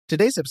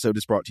Today's episode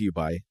is brought to you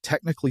by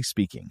Technically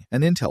Speaking,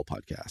 an Intel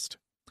podcast.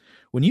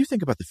 When you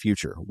think about the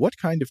future, what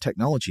kind of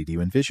technology do you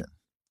envision?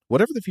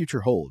 Whatever the future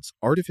holds,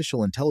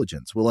 artificial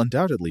intelligence will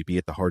undoubtedly be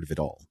at the heart of it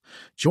all.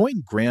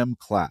 Join Graham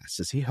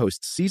Class as he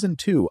hosts Season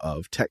 2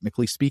 of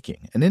Technically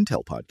Speaking, an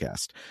Intel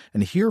podcast,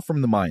 and hear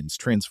from the minds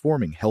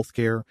transforming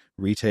healthcare,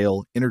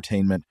 retail,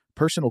 entertainment,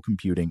 personal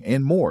computing,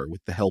 and more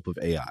with the help of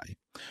AI.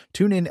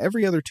 Tune in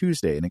every other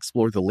Tuesday and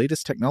explore the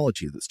latest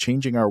technology that's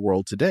changing our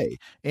world today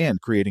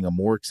and creating a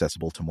more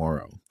accessible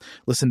tomorrow.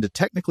 Listen to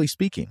Technically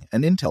Speaking,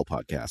 an Intel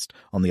podcast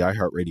on the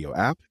iHeartRadio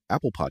app,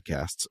 Apple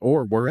Podcasts,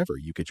 or wherever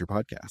you get your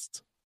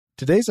podcasts.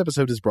 Today's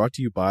episode is brought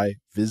to you by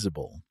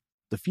Visible.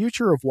 The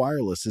future of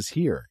wireless is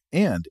here,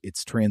 and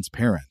it's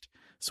transparent.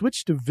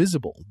 Switch to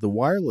Visible, the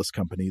wireless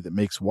company that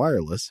makes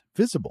wireless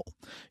visible.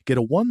 Get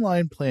a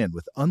one-line plan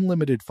with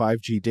unlimited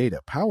 5G data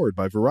powered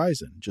by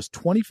Verizon, just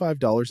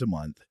 $25 a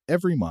month,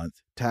 every month,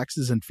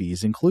 taxes and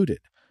fees included.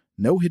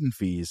 No hidden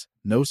fees,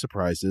 no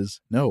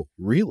surprises, no,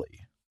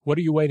 really. What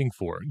are you waiting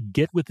for?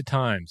 Get with the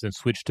times and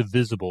switch to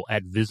Visible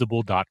at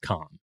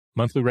Visible.com.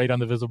 Monthly rate on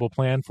the Visible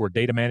plan for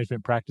data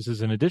management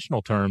practices and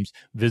additional terms,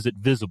 visit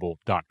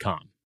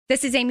Visible.com.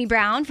 This is Amy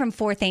Brown from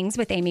 4 Things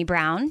with Amy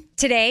Brown.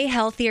 Today,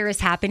 Healthier is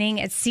happening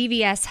at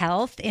CVS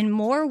Health in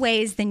more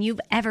ways than you've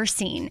ever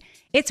seen.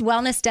 It's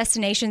wellness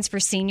destinations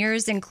for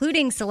seniors,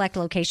 including select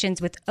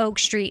locations with Oak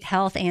Street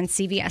Health and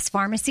CVS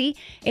Pharmacy.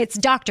 It's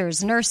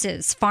doctors,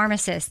 nurses,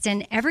 pharmacists,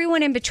 and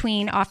everyone in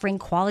between offering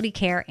quality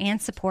care and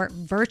support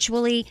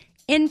virtually,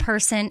 in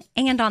person,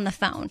 and on the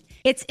phone.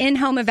 It's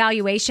in-home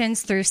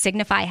evaluations through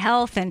Signify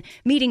Health and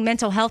meeting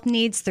mental health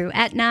needs through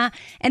Aetna.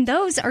 And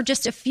those are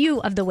just a few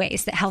of the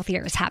ways that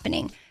Healthier is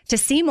happening. To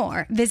see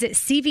more, visit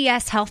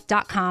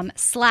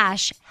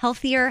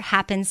cvshealth.com/healthier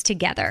happens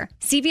together.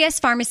 CVS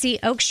Pharmacy,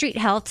 Oak Street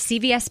Health,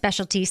 CVS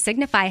Specialty,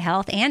 Signify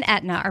Health, and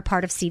Aetna are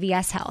part of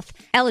CVS Health.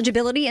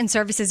 Eligibility and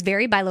services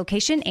vary by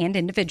location and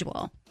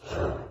individual.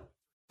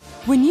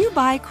 When you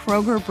buy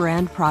Kroger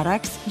brand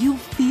products, you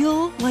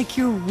feel like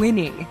you're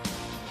winning.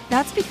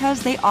 That's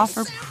because they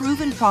offer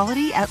proven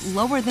quality at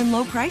lower than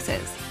low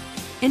prices.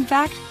 In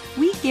fact,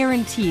 we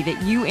guarantee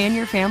that you and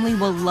your family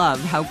will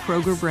love how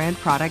Kroger brand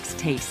products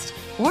taste,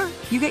 or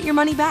you get your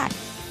money back.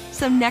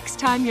 So next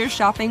time you're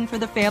shopping for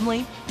the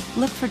family,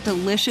 look for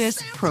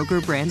delicious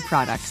Kroger brand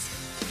products,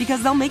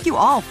 because they'll make you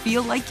all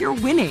feel like you're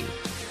winning.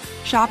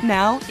 Shop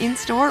now,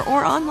 in-store,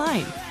 or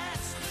online.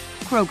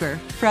 Kroger,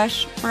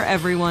 fresh for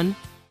everyone.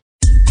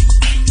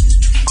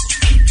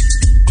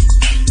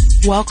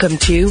 Welcome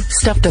to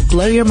Stuff to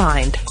Blow Your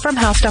Mind from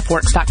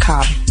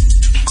HowStuffWorks.com.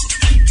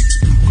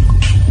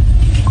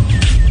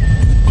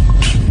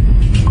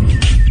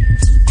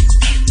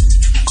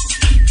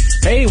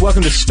 Hey,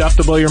 welcome to Stuff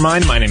to Blow Your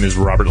Mind. My name is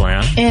Robert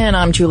Lamb. And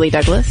I'm Julie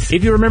Douglas.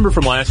 If you remember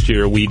from last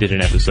year, we did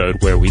an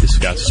episode where we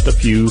discussed a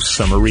few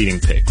summer reading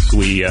picks.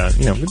 We,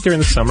 during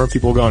the summer,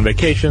 people go on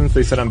vacations,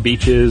 they sit on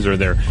beaches, or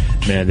they're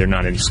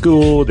not in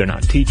school, they're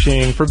not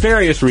teaching. For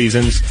various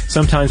reasons,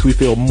 sometimes we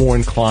feel more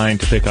inclined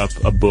to pick up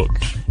a book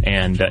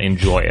and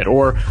enjoy it.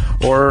 Or,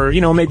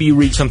 maybe you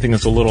read something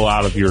that's a little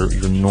out of your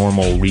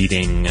normal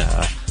reading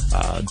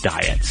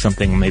diet.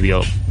 Something maybe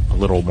a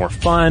little more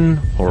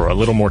fun or a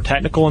little more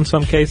technical in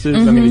some cases.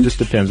 Mm-hmm. I mean, it just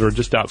depends. Or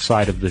just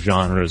outside of the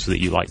genres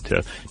that you like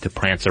to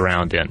prance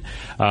around in.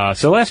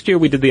 So last year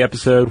we did the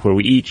episode where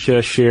we each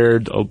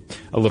shared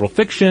a little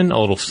fiction, a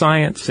little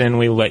science, and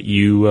we let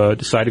you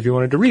decide if you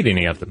wanted to read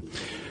any of them.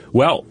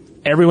 Well,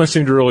 everyone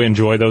seemed to really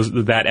enjoy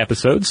that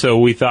episode, so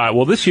we thought,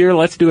 well, this year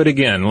let's do it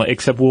again.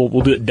 Except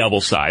we'll do it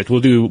double sized.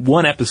 We'll do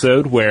one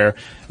episode where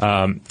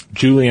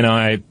Julie and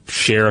I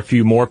share a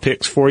few more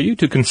picks for you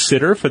to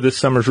consider for this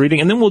summer's reading,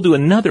 and then we'll do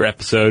another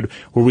episode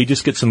where we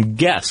just get some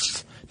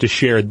guests to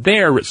share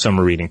their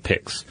summer reading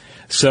picks.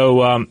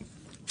 So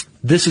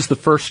this is the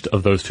first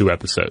of those 2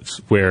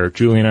 episodes where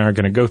Julie and I are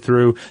going to go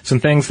through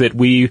some things that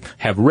we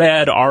have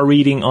read, are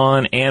reading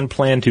on, and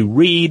plan to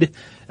read.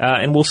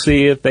 And we'll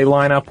see if they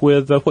line up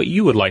with what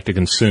you would like to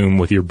consume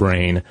with your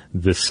brain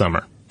this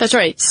summer. That's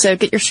right. So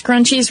get your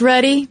scrunchies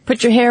ready,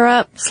 put your hair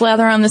up,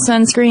 slather on the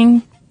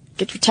sunscreen,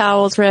 get your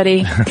towels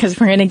ready, because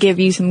we're going to give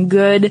you some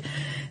good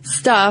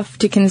stuff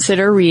to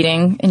consider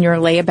reading in your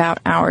layabout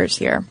hours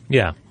here.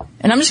 Yeah.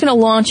 And I'm just going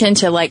to launch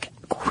into,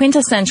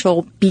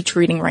 quintessential beach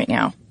reading right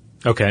now.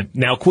 Okay.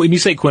 Now, when you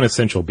say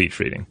quintessential beach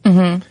reading,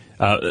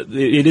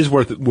 it is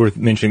worth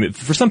mentioning that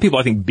for some people,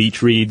 I think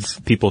beach reads,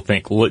 people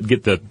think,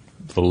 get the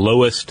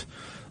lowest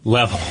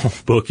level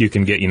book you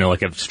can get,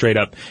 like a straight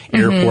up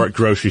airport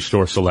grocery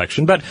store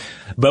selection. But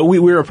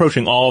we're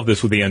approaching all of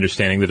this with the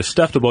understanding that a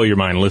Stuff to Blow Your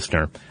Mind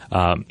listener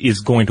is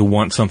going to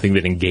want something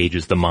that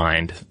engages the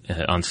mind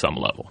on some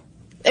level.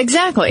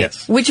 Exactly.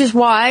 Yes. Which is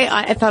why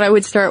I thought I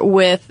would start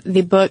with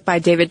the book by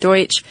David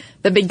Deutsch,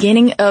 The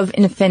Beginning of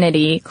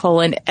Infinity,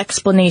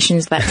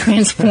 Explanations That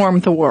Transform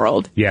the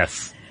World.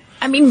 Yes.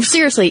 I mean,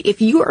 seriously, if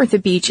you are at the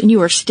beach and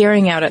you are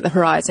staring out at the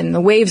horizon and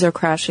the waves are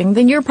crashing,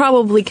 then you're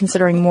probably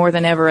considering more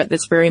than ever at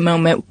this very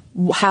moment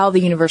how the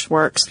universe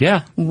works.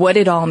 Yeah. What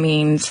it all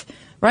means.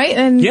 Right?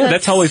 And yeah,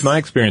 that's always my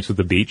experience with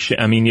the beach.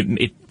 I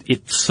mean,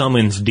 it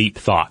summons deep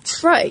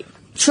thoughts. Right.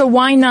 So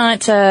why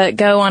not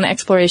go on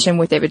exploration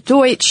with David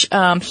Deutsch?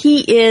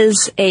 He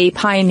is a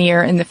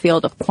pioneer in the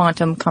field of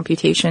quantum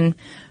computation,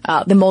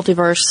 the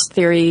multiverse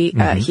theory.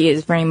 He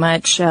is very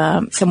much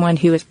someone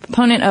who is a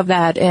proponent of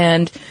that,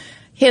 and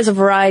he has a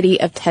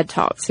variety of TED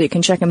Talks, so you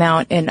can check him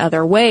out in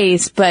other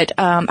ways. But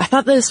I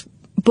thought this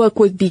book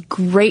would be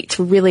great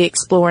to really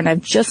explore, and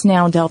I've just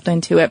now delved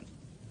into it.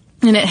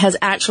 And it has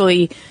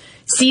actually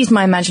seized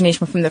my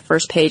imagination from the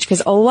first page,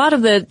 because a lot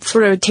of the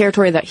sort of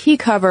territory that he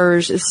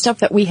covers is stuff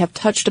that we have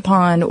touched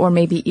upon or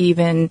maybe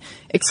even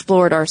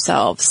explored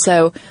ourselves.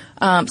 So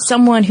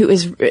someone who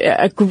is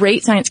a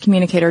great science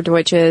communicator,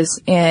 Deutsch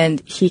is, and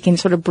he can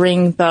sort of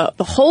bring the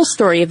whole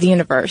story of the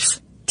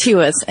universe to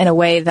us in a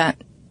way that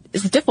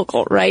is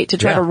difficult, right? To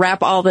try to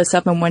wrap all this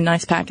up in one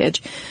nice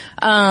package.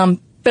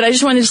 But I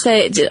just wanted to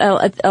say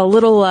a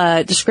little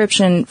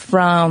description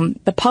from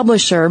the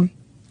publisher.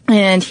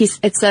 And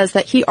it says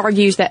that he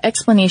argues that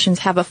explanations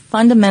have a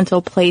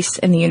fundamental place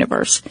in the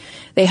universe.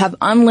 They have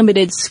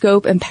unlimited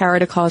scope and power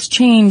to cause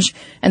change,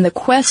 and the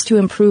quest to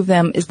improve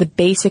them is the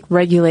basic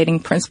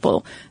regulating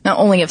principle, not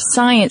only of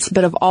science,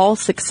 but of all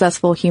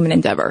successful human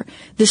endeavor.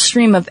 This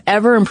stream of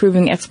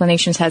ever-improving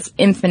explanations has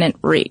infinite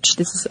reach.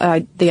 This is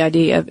the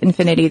idea of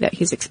infinity that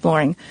he's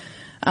exploring.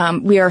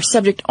 We are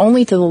subject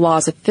only to the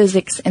laws of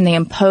physics, and they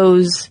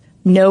impose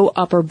no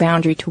upper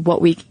boundary to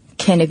what we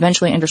can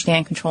eventually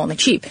understand, control, and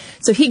achieve.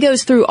 So he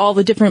goes through all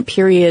the different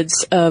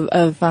periods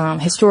of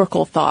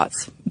historical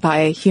thoughts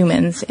by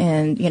humans,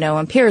 and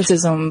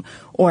empiricism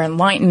or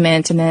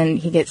enlightenment, and then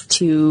he gets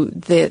to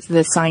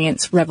the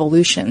science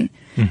revolution,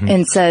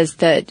 and says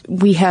that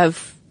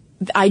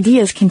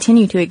ideas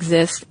continue to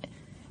exist,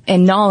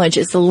 and knowledge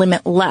is the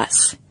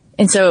limitless.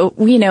 And so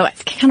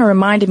it kind of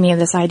reminded me of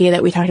this idea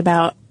that we talked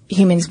about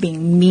humans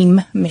being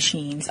meme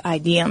machines,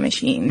 idea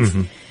machines.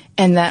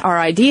 And that our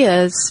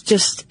ideas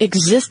just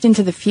exist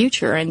into the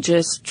future and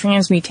just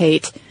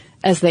transmutate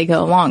as they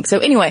go along. So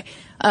anyway,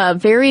 a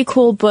very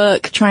cool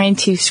book trying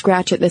to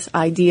scratch at this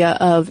idea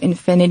of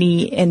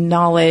infinity and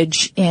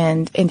knowledge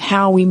and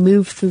how we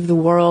move through the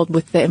world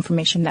with the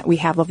information that we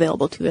have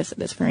available to us at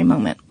this very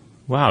moment.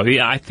 Wow.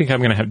 Yeah, I think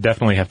I'm going to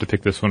definitely have to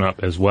pick this one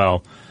up as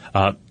well.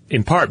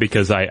 In part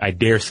because I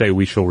dare say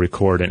we shall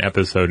record an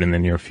episode in the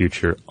near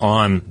future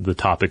on the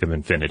topic of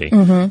infinity.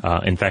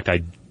 In fact,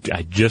 I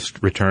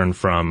just returned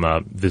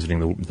from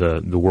visiting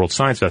the World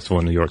Science Festival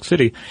in New York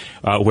City,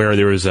 where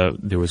there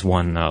was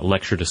one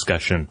lecture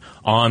discussion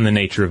on the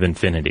nature of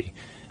infinity.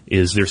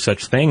 Is there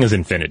such thing as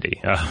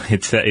infinity?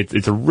 It's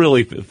a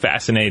really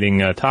fascinating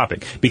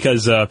topic,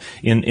 because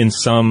in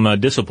some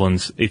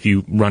disciplines, if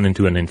you run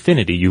into an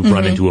infinity, you've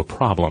run into a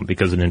problem,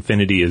 because an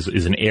infinity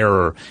is an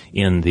error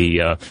in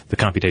the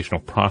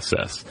computational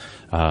process.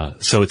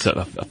 So it's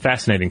a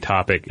fascinating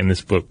topic, and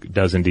this book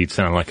does indeed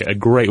sound like a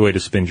great way to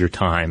spend your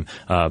time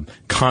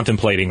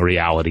contemplating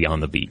reality on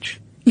the beach.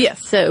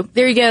 Yes, so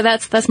there you go.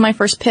 That's my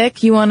first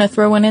pick. You want to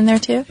throw one in there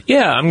too?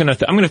 Yeah, I'm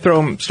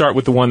gonna start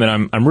with the one that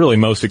I'm really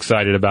most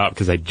excited about,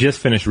 because I just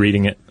finished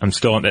reading it. I'm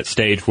still at that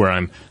stage where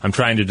I'm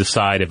trying to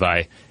decide if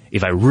I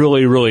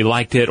really, really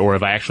liked it or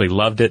if I actually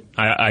loved it.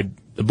 A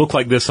book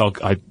like this, I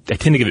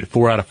tend to give it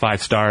 4 out of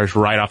 5 stars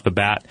right off the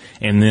bat,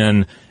 and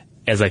then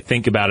as I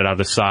think about it, I'll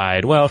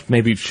decide, well,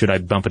 maybe should I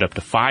bump it up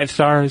to 5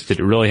 stars? Did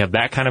it really have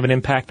that kind of an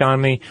impact on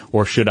me?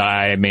 Or should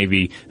I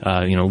maybe,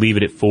 leave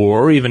it at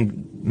 4, or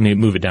even maybe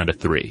move it down to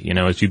 3,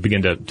 as you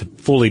begin to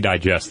fully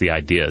digest the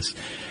ideas.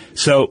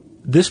 So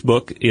this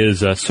book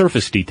is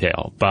Surface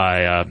Detail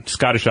by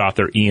Scottish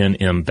author Iain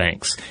M.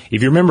 Banks.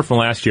 If you remember from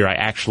last year, I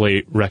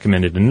actually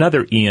recommended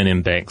another Iain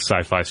M. Banks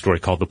sci-fi story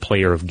called The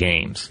Player of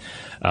Games,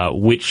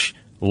 which,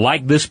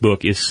 like this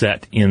book, is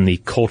set in the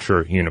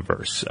Culture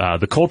universe.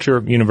 The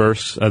Culture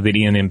universe that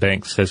Iain M.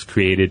 Banks has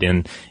created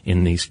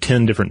in these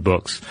 10 different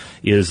books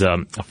is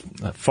a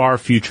far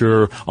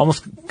future,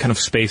 almost kind of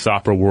space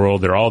opera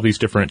world. There are all these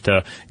different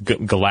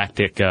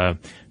galactic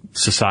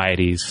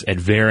societies at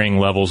varying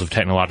levels of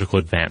technological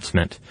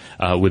advancement,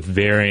 with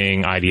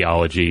varying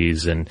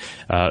ideologies, and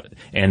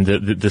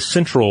the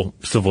central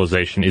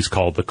civilization is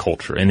called the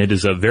Culture, and it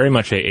is very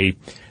much a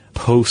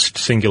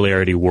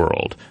post-singularity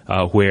world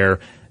where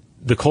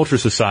the Culture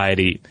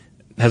Society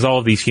has all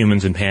of these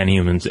humans and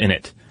panhumans in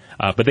it,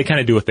 but they kind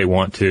of do what they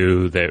want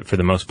to. For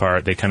the most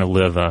part, they kind of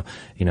live,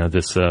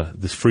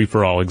 this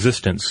free-for-all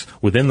existence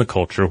within the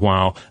Culture,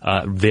 while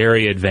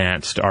very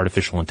advanced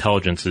artificial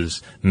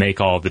intelligences make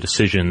all of the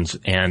decisions.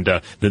 And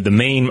the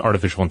main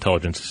artificial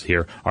intelligences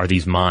here are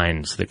these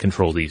minds that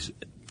control these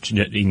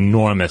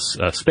enormous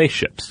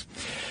spaceships.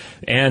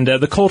 And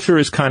the Culture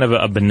is kind of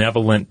a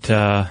benevolent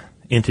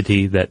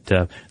entity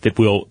that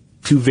will,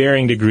 to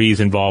varying degrees,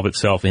 involve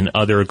itself in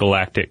other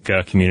galactic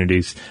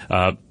communities,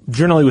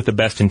 generally with the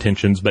best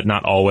intentions, but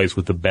not always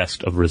with the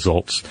best of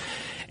results.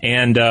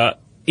 And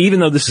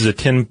even though this is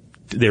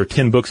there are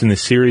 10 books in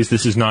this series,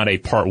 this is not a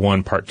part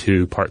 1, part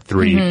 2, part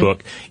 3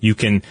 book. You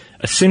can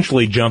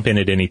essentially jump in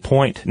at any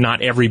point.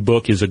 Not every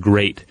book is a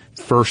great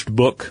first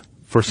book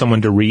for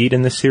someone to read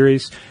in this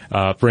series.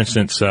 For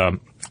instance,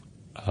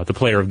 The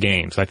Player of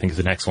Games, I think, is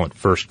an excellent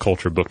first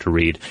culture book to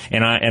read.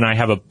 And I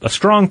have a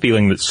strong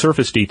feeling that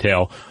Surface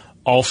Detail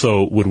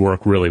also would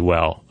work really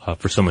well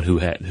for someone who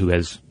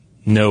has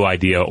no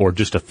idea or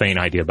just a faint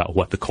idea about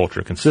what the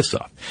culture consists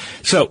of.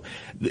 So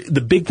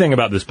the big thing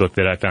about this book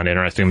that I found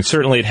interesting, I mean,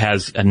 certainly it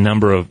has a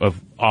number of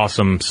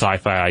awesome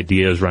sci-fi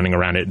ideas running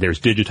around it.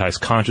 There's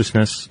digitized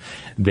consciousness.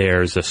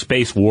 There's a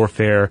space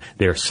warfare.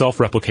 There's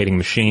self-replicating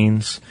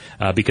machines.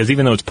 Because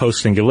even though it's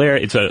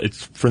post-singularity,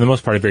 it's for the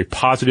most part a very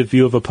positive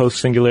view of a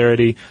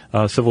post-singularity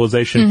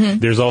civilization. Mm-hmm.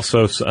 There's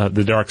also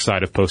the dark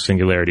side of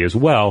post-singularity as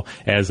well,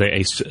 as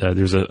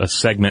there's a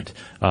segment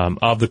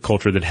of the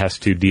culture that has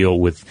to deal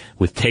with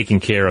taking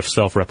care of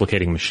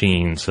self-replicating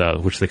machines,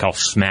 which they call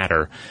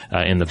smatter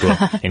in the book,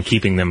 and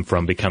keeping them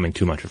from becoming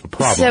too much of a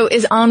problem. So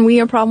is ennui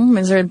a problem?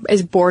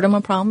 Is boredom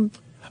a problem?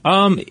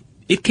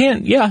 It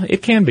can be,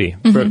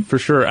 mm-hmm. for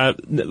sure.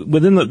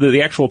 Within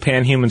the actual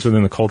panhumans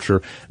within the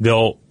culture,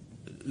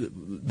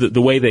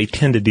 the way they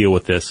tend to deal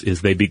with this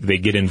is they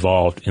get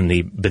involved in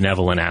the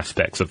benevolent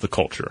aspects of the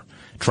culture,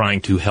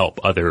 trying to help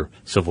other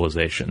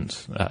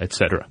civilizations,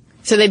 etc.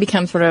 So they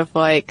become sort of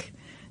like,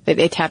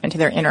 they tap into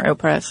their inner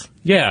Oprahs.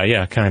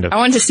 Yeah, kind of. I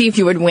wanted to see if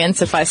you would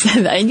wince if I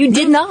said that, and you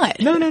did not.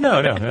 No.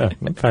 Yeah,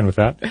 I'm fine with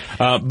that.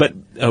 But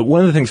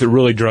one of the things that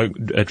really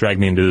dragged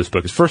me into this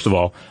book is, first of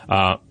all,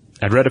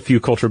 I'd read a few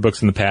culture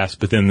books in the past,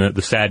 but then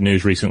the sad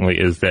news recently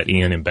is that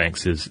Iain M.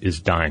 Banks is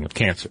dying of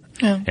cancer,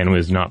 and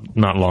was not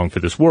long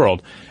for this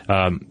world,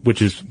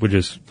 which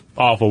is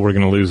awful. We're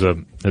going to lose a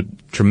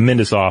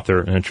tremendous author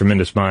and a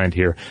tremendous mind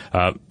here,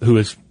 who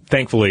has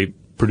thankfully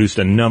produced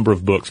a number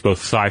of books, both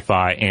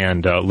sci-fi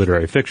and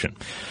literary fiction.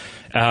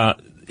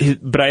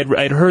 But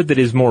I'd heard that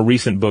his more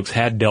recent books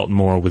had dealt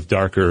more with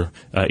darker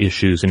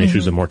issues and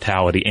issues of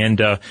mortality,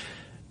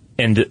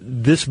 and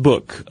this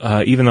book,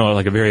 even though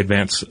like a very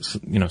advanced,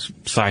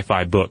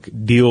 sci-fi book,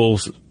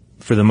 deals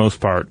for the most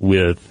part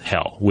with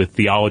hell, with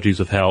theologies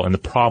of hell and the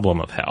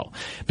problem of hell.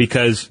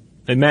 Because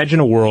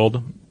imagine a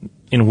world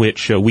in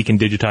which we can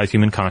digitize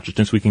human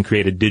consciousness. We can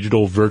create a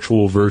digital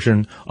virtual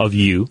version of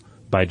you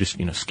by just,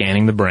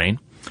 scanning the brain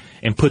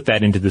and put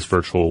that into this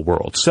virtual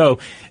world. So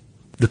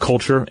the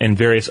culture and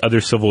various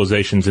other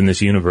civilizations in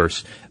this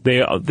universe,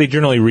 they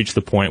generally reach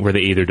the point where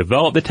they either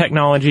develop the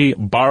technology,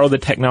 borrow the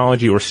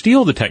technology, or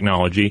steal the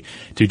technology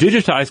to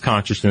digitize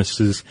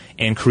consciousnesses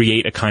and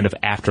create a kind of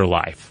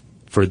afterlife,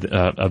 for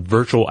a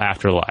virtual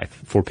afterlife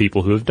for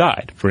people who have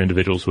died, for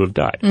individuals who have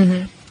died.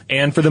 Mm-hmm.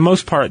 And for the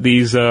most part,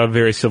 these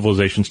various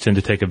civilizations tend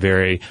to take a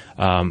very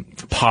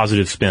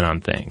positive spin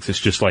on things. It's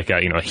just like a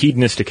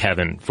hedonistic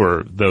heaven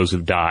for those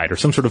who've died, or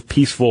some sort of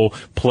peaceful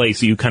place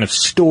that you kind of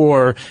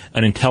store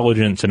an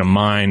intelligence and a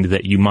mind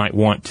that you might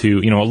want to,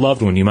 a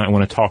loved one you might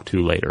want to talk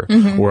to later,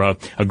 mm-hmm. or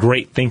a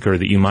great thinker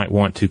that you might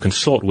want to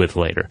consult with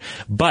later.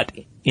 But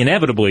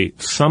inevitably,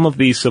 some of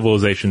these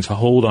civilizations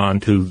hold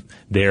on to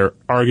their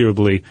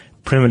arguably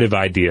primitive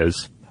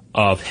ideas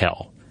of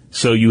hell.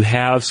 So you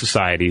have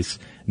societies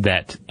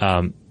that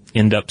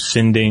end up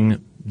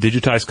sending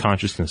digitized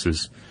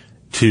consciousnesses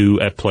to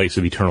a place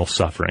of eternal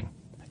suffering.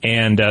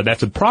 And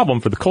that's a problem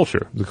for the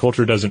culture. The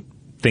culture doesn't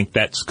think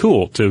that's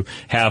cool to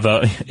have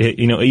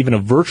even a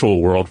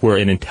virtual world where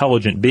an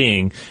intelligent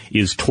being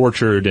is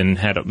tortured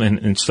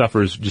and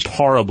suffers just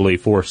horribly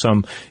for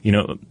some,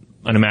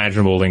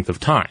 unimaginable length of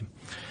time.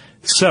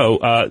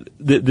 So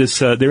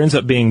there ends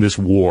up being this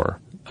war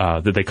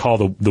that they call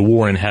the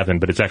war in heaven,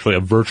 but it's actually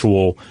a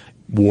virtual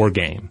war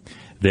game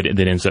that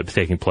ends up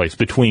taking place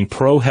between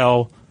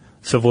pro-hell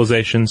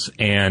civilizations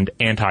and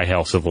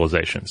anti-hell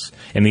civilizations.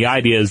 And the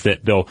idea is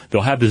that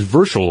they'll have this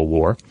virtual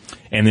war,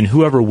 and then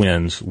whoever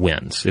wins.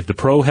 If the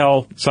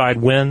pro-hell side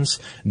wins,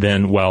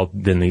 then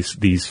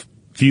these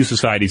few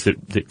societies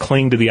that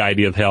cling to the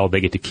idea of hell,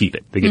 they get to keep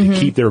it. They get to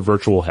keep their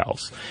virtual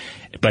hells.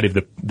 But if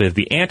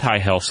the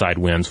anti-hell side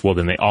wins, well,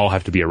 then they all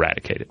have to be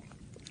eradicated.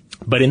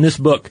 But in this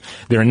book,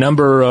 there are a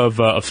number of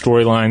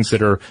storylines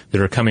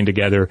that are coming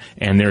together,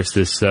 and there's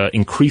this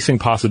increasing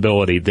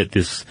possibility that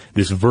this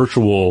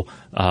virtual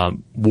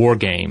war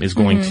game is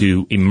going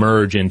to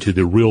emerge into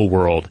the real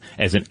world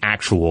as an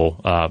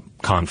actual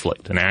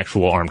conflict, an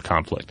actual armed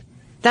conflict.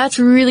 That's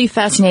really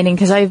fascinating,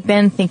 because I've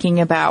been thinking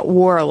about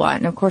war a lot,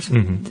 and of course,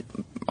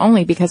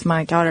 only because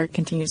my daughter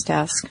continues to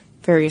ask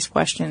various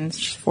questions.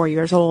 She's 4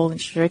 years old, and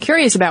she's very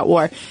curious about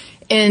war,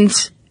 and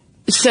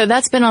so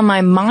that's been on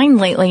my mind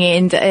lately,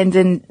 and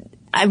then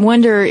I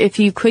wonder if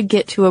you could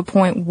get to a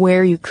point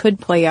where you could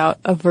play out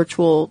a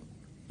virtual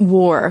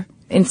war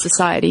in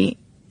society.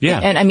 Yeah.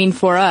 And I mean,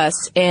 for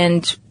us,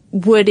 and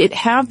would it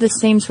have the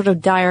same sort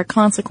of dire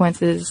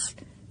consequences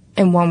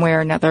in one way or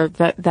another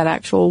that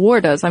actual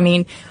war does? I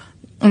mean,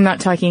 I'm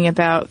not talking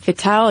about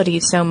fatality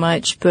so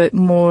much, but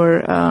more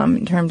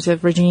in terms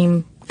of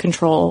regime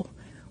control,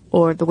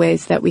 or the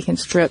ways that we can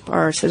strip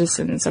our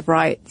citizens of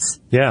rights.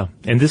 Yeah,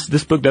 and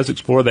this book does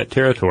explore that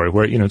territory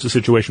where, it's a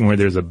situation where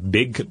there's a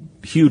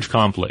huge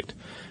conflict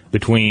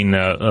between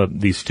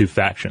these two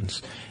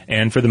factions.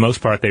 And for the most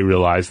part, they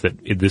realize that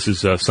this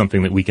is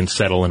something that we can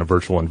settle in a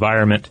virtual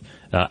environment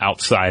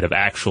outside of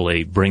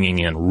actually bringing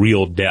in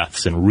real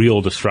deaths and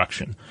real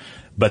destruction.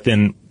 But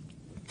then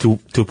to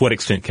what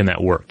extent can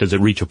that work? Does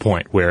it reach a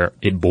point where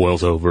it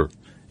boils over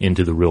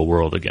into the real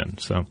world again?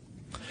 So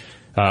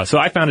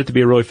I found it to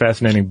be a really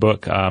fascinating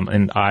book,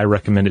 and I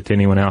recommend it to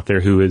anyone out there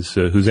who's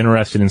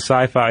interested in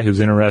sci-fi, who's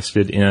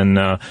interested in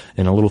a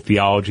little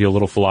theology, a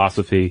little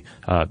philosophy,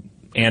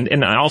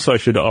 and I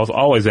should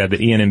always add that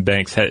Iain M.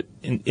 Banks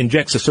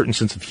injects a certain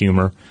sense of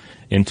humor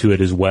into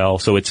it as well.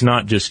 So it's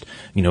not just,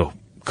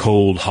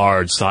 cold,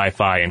 hard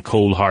sci-fi and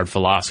cold, hard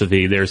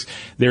philosophy. There's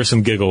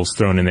some giggles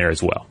thrown in there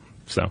as well.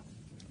 So.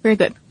 Very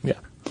good. Yeah.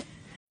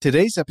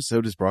 Today's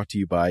episode is brought to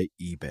you by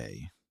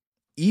eBay.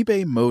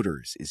 eBay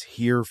Motors is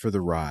here for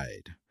the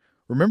ride.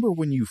 Remember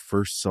when you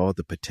first saw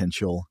the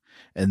potential?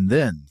 And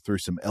then, through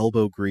some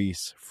elbow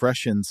grease,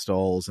 fresh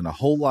installs, and a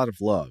whole lot of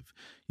love,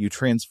 you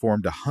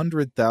transformed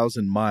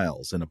 100,000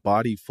 miles and a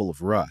body full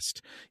of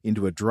rust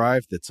into a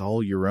drive that's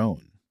all your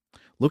own.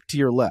 Look to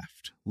your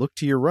left. Look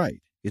to your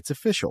right. It's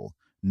official.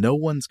 No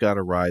one's got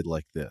a ride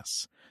like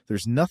this.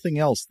 There's nothing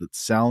else that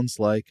sounds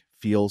like,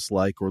 feels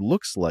like, or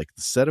looks like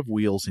the set of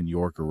wheels in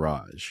your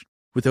garage.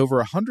 With over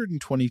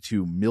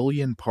 122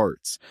 million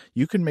parts,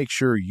 you can make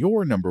sure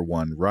your number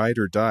one ride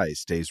or die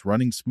stays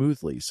running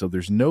smoothly, so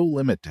there's no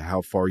limit to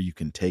how far you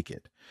can take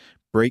it.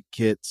 Brake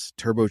kits,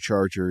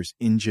 turbochargers,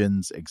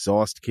 engines,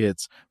 exhaust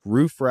kits,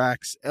 roof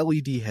racks,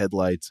 LED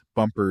headlights,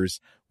 bumpers,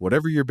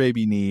 whatever your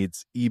baby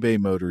needs, eBay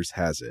Motors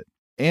has it.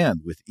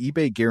 And with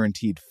eBay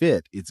Guaranteed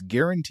Fit, it's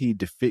guaranteed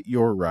to fit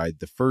your ride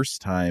the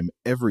first time,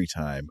 every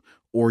time,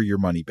 or your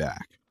money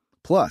back.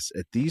 Plus,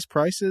 at these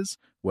prices,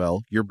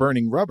 well, you're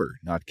burning rubber,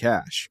 not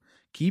cash.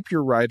 Keep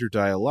your ride or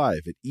die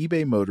alive at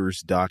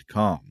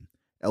ebaymotors.com.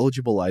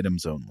 Eligible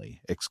items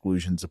only.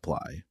 Exclusions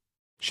apply.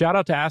 Shout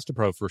out to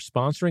Astepro for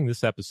sponsoring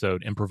this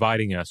episode and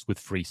providing us with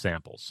free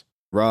samples.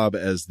 Rob,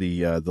 as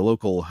the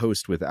local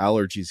host with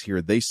allergies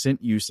here, they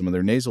sent you some of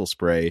their nasal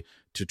spray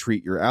to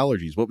treat your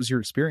allergies. What was your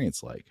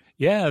experience like?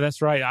 Yeah,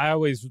 that's right. I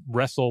always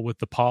wrestle with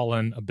the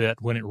pollen a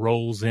bit when it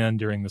rolls in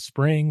during the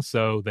spring,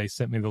 so they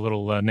sent me the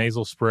little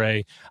nasal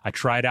spray. I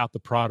tried out the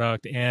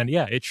product, and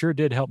yeah, it sure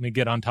did help me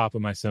get on top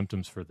of my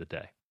symptoms for the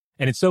day.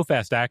 And it's so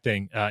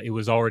fast-acting, it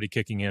was already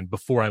kicking in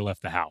before I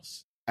left the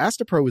house.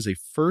 Astepro is a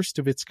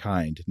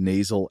first-of-its-kind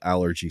nasal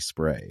allergy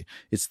spray.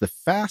 It's the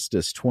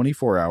fastest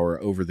 24-hour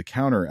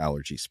over-the-counter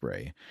allergy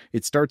spray.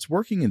 It starts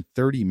working in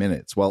 30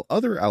 minutes, while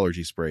other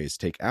allergy sprays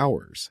take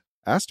hours.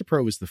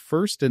 Astepro is the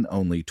first and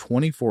only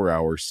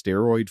 24-hour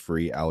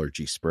steroid-free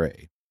allergy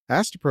spray.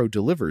 Astepro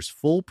delivers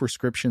full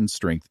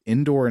prescription-strength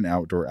indoor and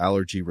outdoor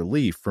allergy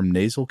relief from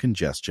nasal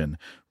congestion,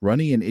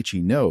 runny and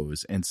itchy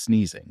nose, and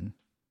sneezing.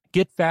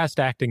 Get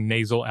fast-acting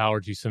nasal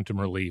allergy symptom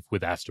relief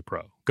with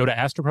Astepro. Go to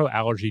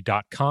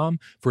asteproallergy.com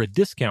for a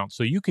discount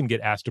so you can get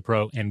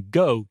Astepro and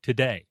go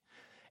today.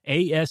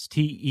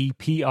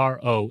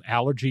 ASTEPRO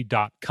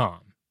allergy.com.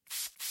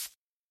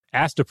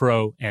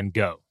 Astepro and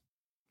go.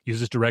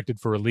 Use as directed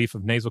for relief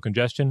of nasal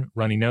congestion,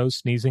 runny nose,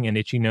 sneezing, and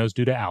itchy nose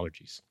due to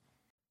allergies.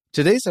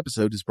 Today's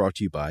episode is brought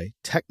to you by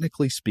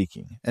Technically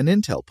Speaking, an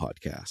Intel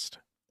podcast.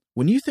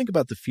 When you think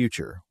about the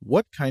future,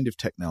 what kind of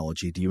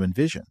technology do you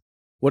envision?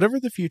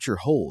 Whatever the future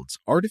holds,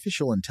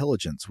 artificial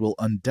intelligence will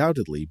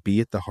undoubtedly be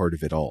at the heart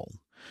of it all.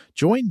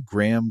 Join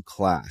Graham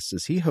Class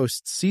as he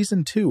hosts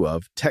Season 2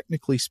 of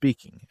Technically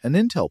Speaking, an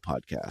Intel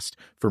podcast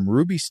from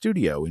Ruby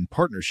Studio in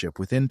partnership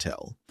with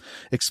Intel.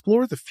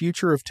 Explore the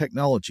future of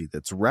technology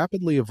that's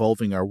rapidly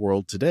evolving our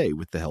world today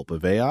with the help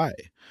of AI.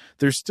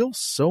 There's still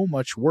so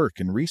much work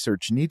and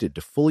research needed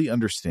to fully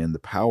understand the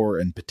power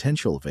and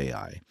potential of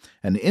AI,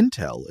 and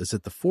Intel is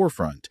at the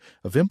forefront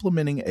of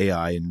implementing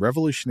AI in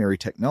revolutionary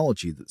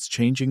technology that's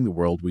changing the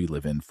world we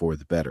live in for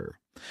the better.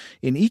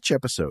 In each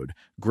episode,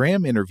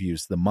 Graham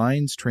interviews the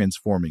minds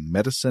transforming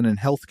medicine and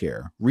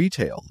healthcare,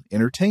 retail,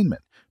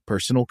 entertainment,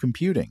 personal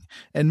computing,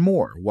 and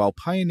more while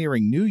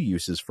pioneering new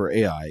uses for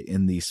AI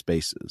in these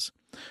spaces.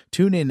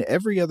 Tune in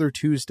every other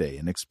Tuesday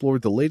and explore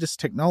the latest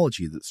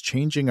technology that's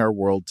changing our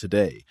world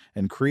today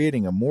and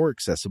creating a more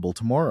accessible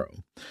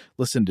tomorrow.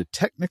 Listen to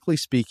Technically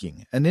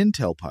Speaking, an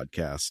Intel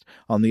podcast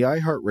on the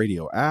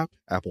iHeartRadio app,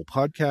 Apple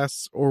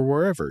Podcasts, or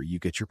wherever you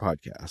get your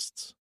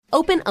podcasts.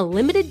 Open a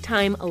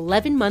limited-time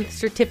 11-month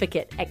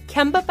certificate at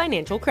Kemba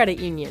Financial Credit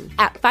Union.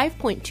 At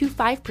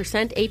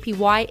 5.25%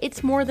 APY,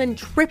 it's more than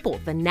triple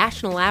the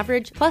national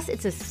average, plus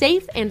it's a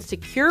safe and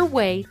secure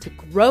way to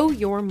grow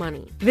your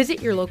money.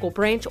 Visit your local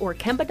branch or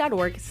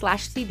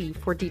kemba.org/cb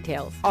for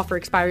details. Offer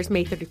expires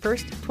May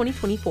 31st,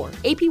 2024.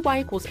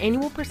 APY equals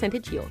annual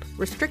percentage yield.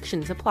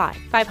 Restrictions apply.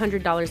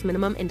 $500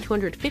 minimum and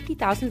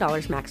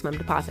 $250,000 maximum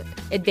deposit.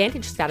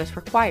 Advantage status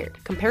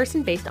required.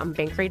 Comparison based on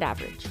bank rate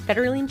average.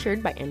 Federally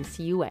insured by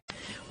NCUA.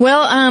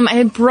 Well, I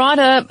had brought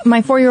up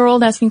my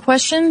 4-year-old asking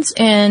questions,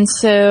 and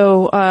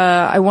so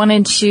I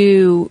wanted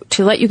to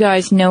let you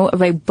guys know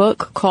of a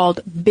book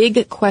called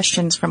Big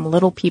Questions from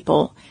Little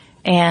People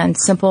and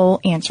Simple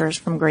Answers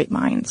from Great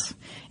Minds.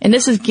 And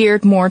this is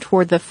geared more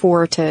toward the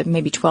 4 to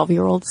maybe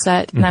 12-year-old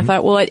set. And I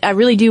thought, well, I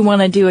really do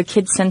want to do a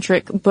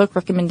kid-centric book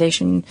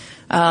recommendation.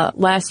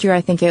 Last year,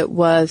 I think it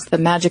was The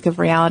Magic of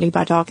Reality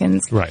by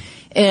Dawkins. Right.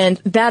 And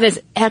that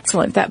is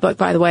excellent, that book,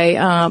 by the way,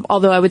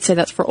 although I would say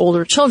that's for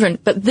older children.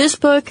 But this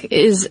book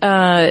is,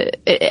 all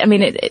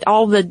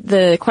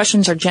the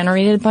questions are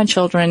generated by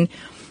children,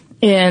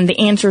 and the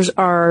answers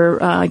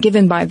are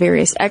given by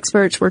various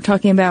experts. We're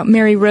talking about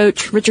Mary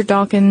Roach, Richard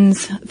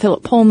Dawkins,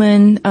 Philip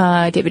Pullman,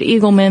 David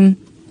Eagleman,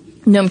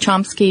 Noam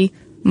Chomsky,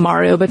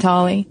 Mario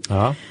Batali.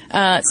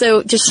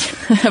 So just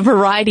a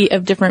variety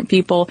of different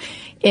people.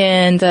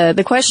 And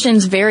the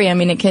questions vary. I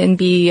mean, it can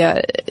be,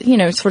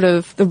 sort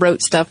of the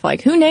rote stuff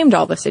like, who named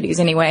all the cities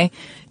anyway?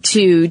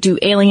 To, do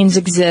aliens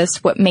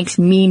exist? What makes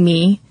me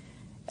me?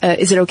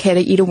 Is it okay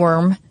to eat a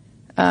worm?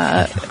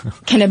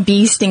 Can a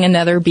bee sting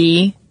another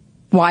bee?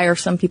 Why are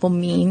some people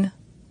mean?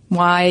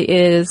 Why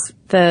is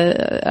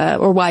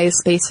why is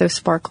space so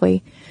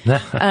sparkly?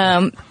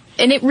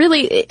 And it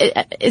really,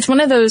 it's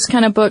one of those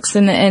kind of books,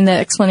 and the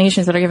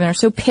explanations that are given are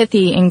so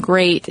pithy and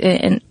great,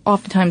 and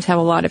oftentimes have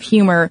a lot of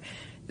humor,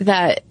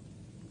 that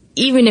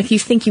even if you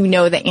think you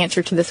know the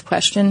answer to this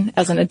question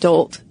as an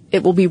adult,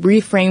 it will be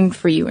reframed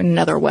for you in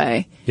another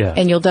way. Yeah.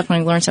 And you'll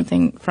definitely learn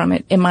something from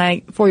it. And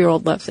my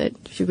 4-year-old loves it.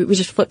 We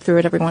just flip through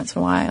it every once in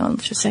a while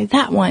and just say,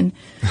 that one.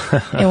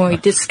 And when we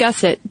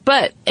discuss it.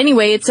 But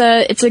anyway, it's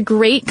a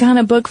great kind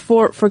of book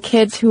for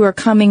kids who are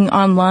coming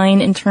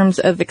online in terms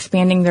of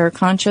expanding their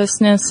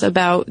consciousness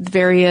about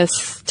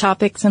various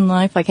topics in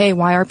life. Like, hey,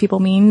 why are people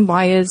mean?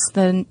 Why is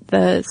the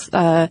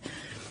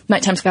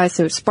nighttime sky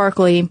so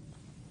sparkly?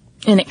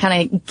 And it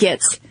kind of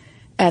gets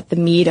at the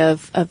meat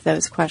of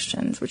those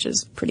questions, which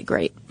is pretty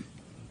great.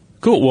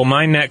 Cool. Well,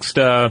 my next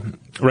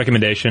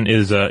recommendation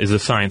is a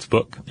science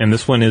book, and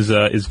this one is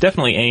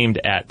definitely aimed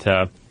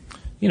at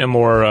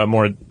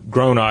more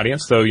grown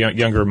audience, though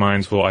younger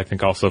minds will, I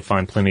think, also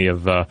find plenty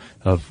of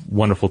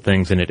wonderful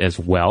things in it as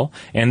well.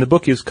 And the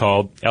book is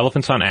called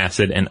Elephants on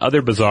Acid and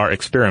Other Bizarre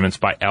Experiments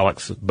by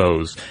Alex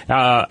Bose.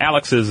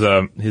 Alex is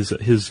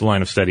his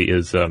line of study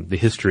is the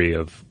history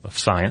of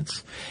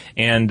science,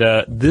 and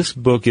this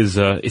book is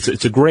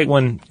it's a great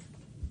one.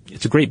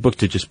 It's a great book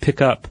to just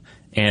pick up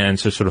and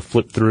to sort of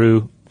flip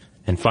through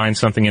and find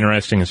something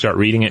interesting and start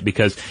reading it,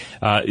 because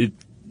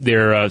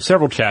there are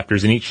several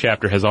chapters, and each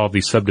chapter has all of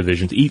these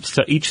subdivisions.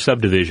 Each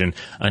subdivision,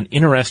 an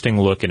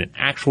interesting look at an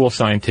actual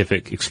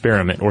scientific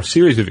experiment or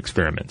series of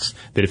experiments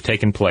that have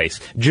taken place.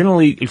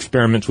 Generally,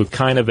 experiments with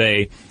kind of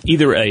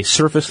either a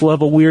surface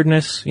level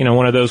weirdness,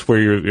 one of those where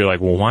you're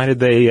like, well, why did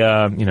they,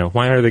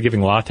 why are they giving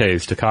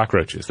lattes to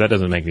cockroaches? That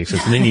doesn't make any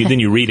sense. And then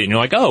you read it and you're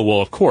like, oh,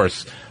 well, of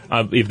course.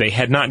 If they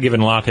had not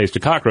given lattes to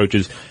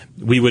cockroaches,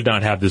 we would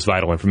not have this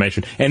vital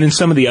information. And then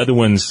some of the other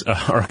ones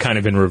are kind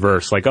of in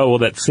reverse, like, oh, well,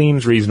 that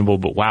seems reasonable,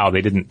 but wow,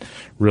 they didn't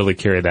really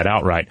carry that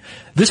out right.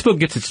 This book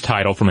gets its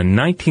title from a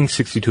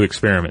 1962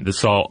 experiment that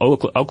saw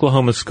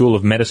Oklahoma School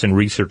of Medicine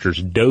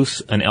researchers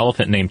dose an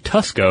elephant named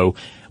Tusco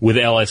with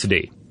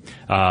LSD.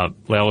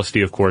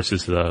 LSD, of course,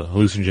 is the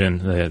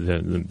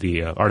hallucinogen,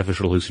 the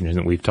artificial hallucinogen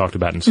that we've talked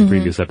about in some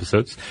previous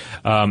episodes.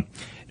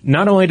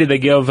 Not only did they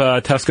give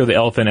Tusco the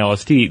elephant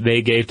LSD,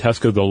 they gave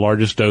Tusco the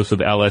largest dose of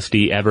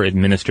LSD ever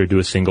administered to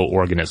a single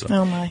organism.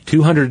 Oh my.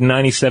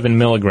 297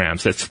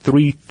 milligrams. That's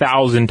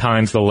 3,000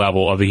 times the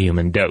level of a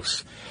human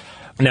dose.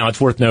 Now,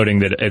 it's worth noting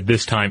that at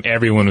this time,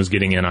 everyone was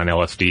getting in on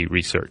LSD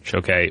research,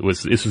 okay?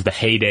 This was the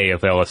heyday of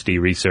LSD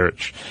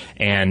research,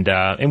 and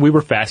we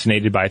were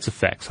fascinated by its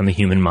effects on the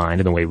human mind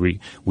and the way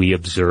we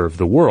observe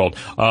the world.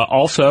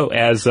 Also,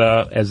 as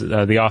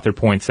the author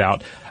points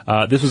out,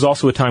 this was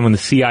also a time when the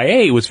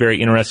CIA was very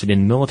interested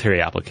in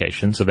military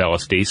applications of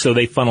LSD, so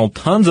they funneled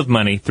tons of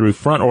money through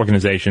front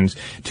organizations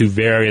to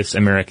various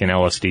American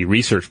LSD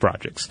research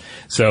projects.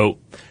 So,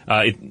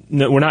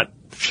 we're not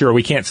sure,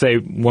 we can't say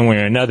one way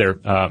or another,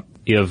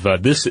 if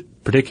this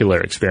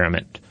particular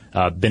experiment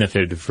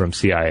benefited from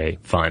CIA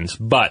funds,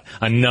 but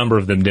a number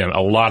of them didn't.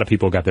 A lot of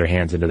people got their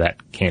hands into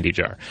that candy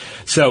jar.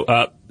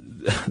 So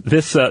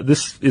this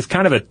is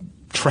kind of a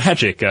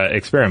tragic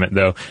experiment,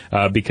 though,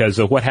 because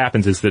what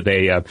happens is that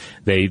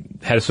they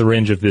had a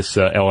syringe of this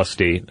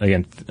LSD,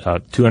 again,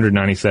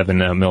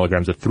 297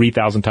 milligrams of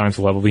 3,000 times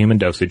the level of human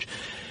dosage,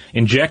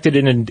 injected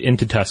it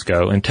into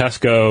Tusco, and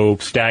Tusco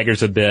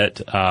staggers a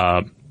bit,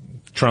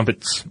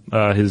 trumpets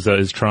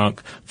his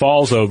trunk,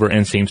 falls over,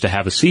 and seems to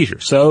have a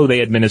seizure. So they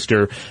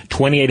administer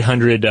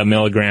 2,800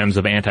 milligrams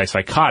of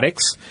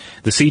antipsychotics.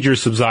 The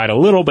seizures subside a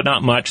little, but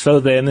not much. So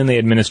then they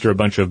administer a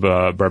bunch of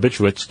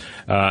barbiturates,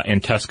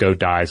 and Tusco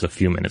dies a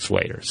few minutes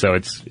later. So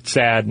it's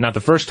sad. Not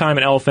the first time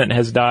an elephant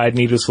has died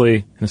needlessly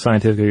in a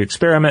scientific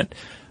experiment,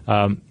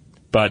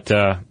 but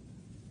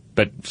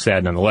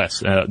sad nonetheless.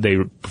 They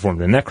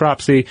performed a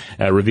necropsy,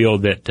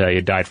 revealed that he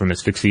had died from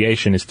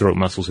asphyxiation. His throat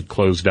muscles had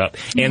closed up.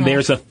 And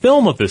there's a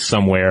film of this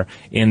somewhere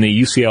in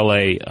the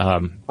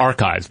UCLA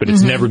archives, but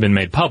it's never been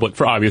made public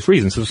for obvious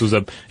reasons. This was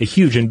a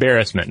huge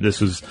embarrassment. This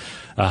was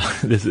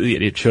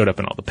it showed up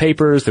in all the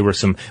papers. There was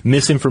some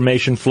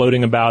misinformation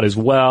floating about as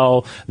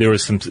well. There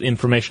was some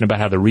information about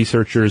how the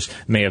researchers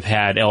may have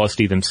had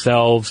LSD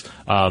themselves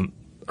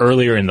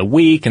earlier in the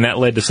week, and that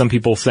led to some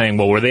people saying,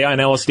 well, were they on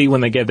LSD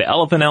when they gave the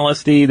elephant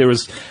LSD? There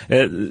was,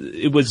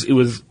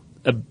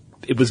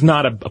 it was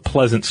not a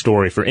pleasant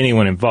story for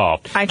anyone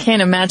involved. I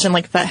can't imagine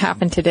if that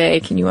happened today.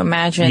 Can you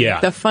imagine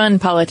the fun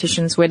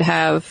politicians would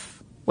have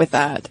with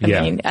that? I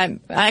mean, I'm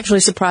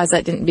actually surprised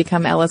that didn't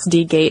become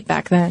LSD Gate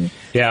back then.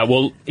 Yeah,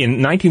 well,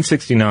 in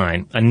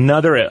 1969,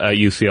 another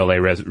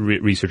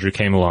UCLA researcher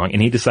came along,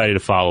 and he decided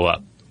to follow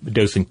up,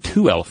 dosing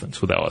 2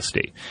 elephants with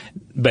LSD.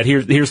 But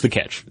here's the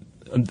catch.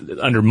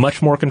 Under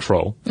much more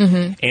control,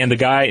 and the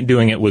guy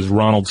doing it was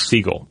Ronald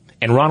Siegel.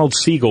 And Ronald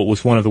Siegel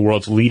was one of the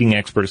world's leading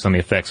experts on the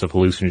effects of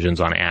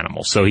hallucinogens on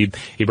animals. So he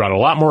brought a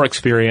lot more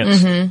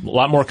experience, a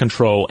lot more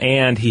control,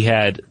 and he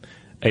had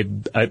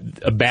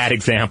a bad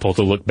example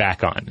to look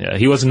back on.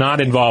 He was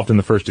not involved in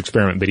the first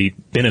experiment, but he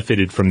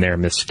benefited from their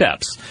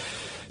missteps.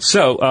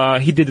 So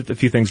he did a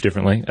few things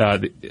differently.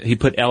 He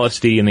put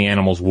LSD in the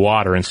animal's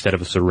water instead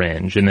of a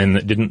syringe, and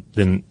then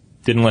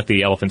didn't let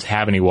the elephants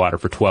have any water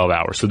for 12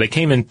 hours. So they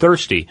came in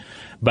thirsty,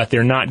 but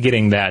they're not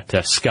getting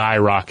that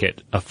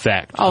skyrocket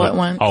effect all at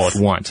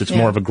once. It's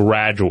more of a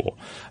gradual.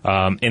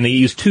 And they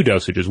used 2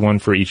 dosages, one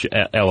for each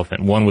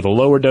elephant, one with a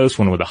lower dose,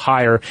 one with a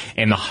higher.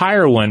 And the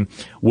higher one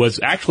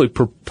was actually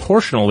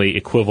proportionally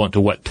equivalent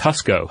to what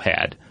Tusco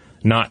had,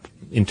 not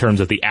in terms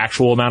of the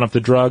actual amount of the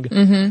drug,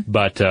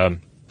 but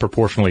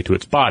proportionally to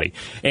its body.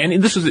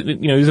 And this was, it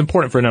was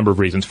important for a number of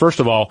reasons. First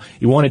of all,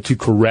 he wanted to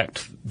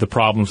correct the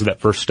problems of that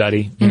first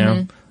study,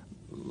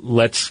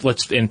 Let's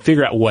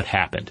figure out what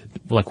happened.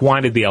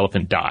 Why did the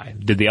elephant die?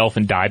 Did the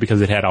elephant die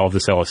because it had all of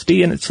this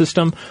LSD in its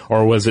system,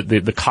 or was it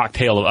the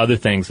cocktail of other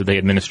things that they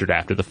administered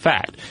after the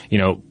fact?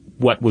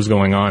 What was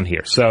going on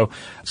here? So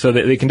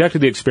they conducted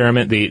the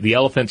experiment. The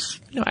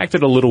elephants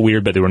acted a little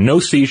weird, but there were no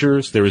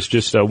seizures. There was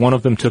just one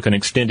of them took an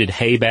extended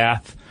hay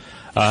bath.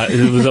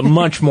 It was a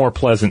much more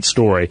pleasant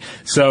story.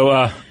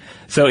 So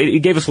it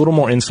gave us a little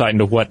more insight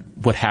into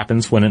what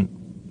happens when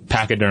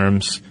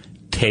pachyderms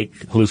take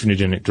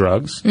hallucinogenic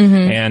drugs,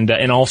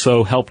 and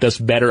also helped us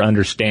better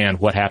understand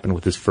what happened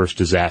with this first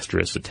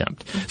disastrous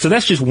attempt. So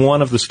that's just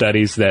one of the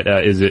studies that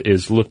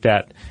is looked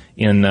at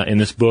in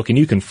this book, and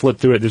you can flip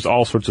through it. There's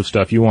all sorts of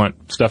stuff. You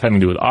want stuff having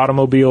to do with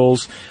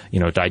automobiles,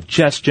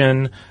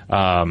 digestion,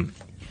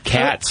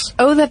 cats.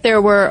 That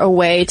there were a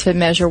way to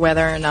measure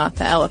whether or not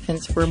the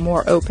elephants were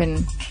more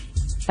open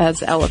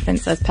as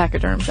elephants, as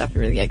pachyderms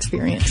after the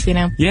experience,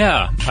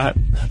 Yeah,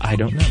 I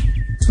don't know.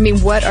 I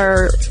mean, what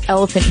are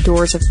elephant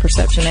doors of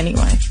perception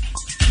anyway?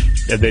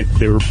 They're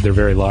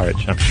very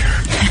large, I'm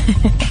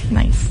sure.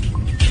 Nice.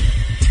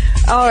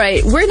 All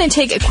right, we're going to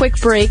take a quick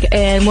break,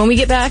 and when we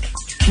get back,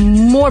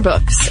 more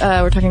books.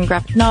 We're talking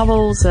graphic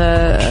novels,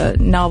 a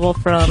novel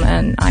from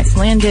an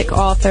Icelandic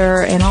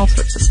author, and all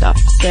sorts of stuff.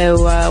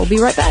 So we'll be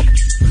right back.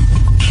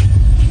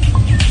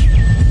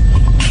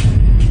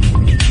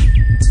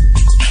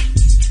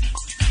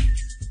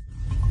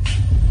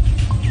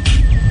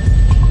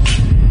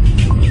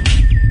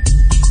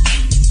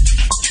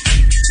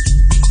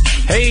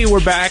 Hey,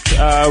 we're back.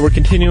 We're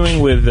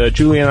continuing with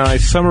Julie and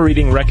I's summer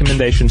reading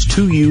recommendations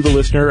to you, the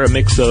listener. A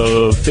mix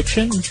of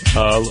fiction,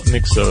 a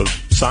mix of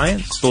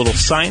science, a little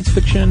science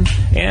fiction,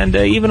 and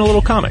even a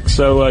little comics.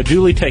 So,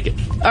 Julie, take it.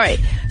 All right.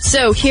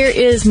 So here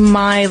is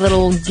my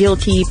little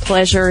guilty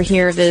pleasure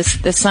here this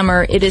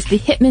summer. It is The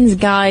Hitman's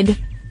Guide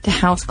to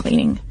House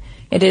Cleaning.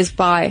 It is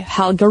by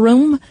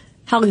Hallgrim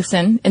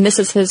Helgason, and this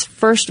is his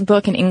first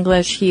book in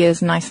English. He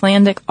is an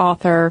Icelandic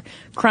author,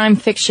 crime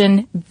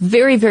fiction,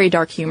 very, very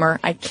dark humor.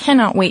 I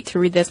cannot wait to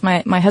read this.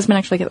 My husband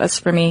actually got this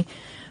for me.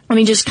 Let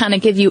me just kind of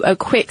give you a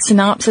quick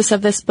synopsis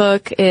of this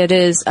book. It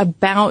is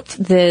about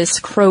this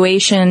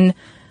Croatian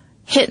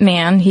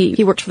hitman.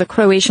 He worked for the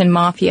Croatian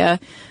mafia.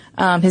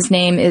 His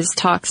name is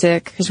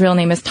Toxic. His real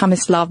name is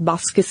Tomislav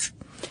Baskic.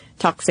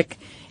 Toxic.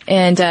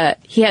 And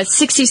he has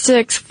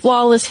 66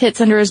 flawless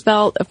hits under his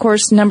belt. Of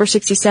course, number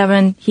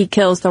 67, he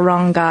kills the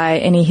wrong guy,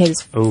 and he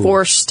is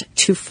forced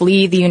to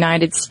flee the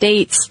United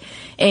States.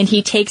 And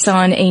he takes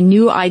on a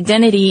new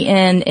identity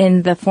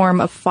in the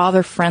form of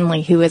Father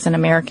Friendly, who is an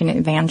American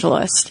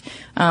evangelist,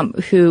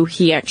 who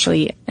he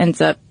actually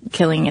ends up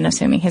killing and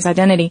assuming his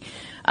identity.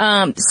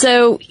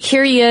 So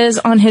here he is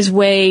on his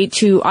way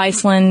to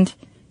Iceland.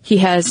 He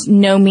has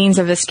no means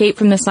of escape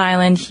from this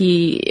island,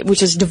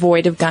 which is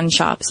devoid of gun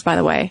shops, by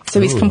the way.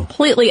 So he's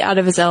completely out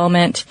of his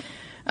element.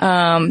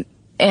 And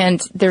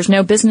there's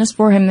no business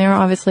for him there,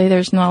 obviously.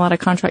 There's not a lot of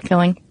contract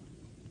killing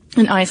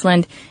in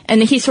Iceland.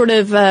 And he's sort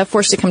of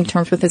forced to come to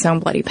terms with his own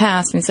bloody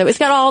past. And so it's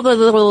got all the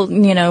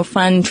little,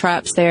 fun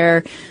traps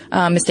there,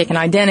 mistaken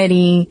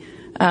identity,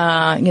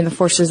 the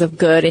forces of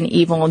good and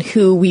evil, and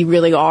who we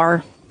really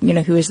are,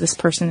 who is this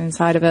person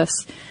inside of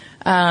us.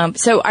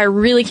 So I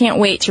really can't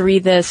wait to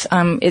read this.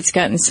 It's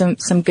gotten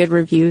some good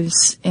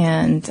reviews,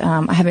 and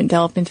I haven't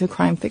delved into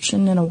crime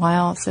fiction in a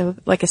while. So,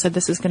 like I said,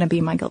 this is going to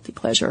be my guilty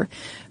pleasure.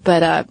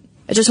 But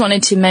I just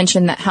wanted to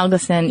mention that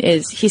Helgason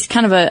he's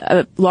kind of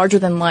a larger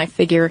than life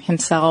figure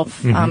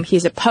himself.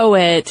 He's a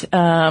poet.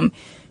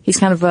 He's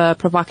kind of a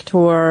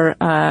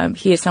provocateur.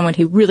 He is someone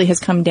who really has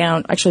come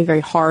down actually very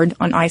hard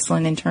on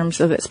Iceland in terms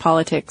of its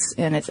politics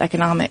and its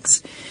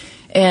economics.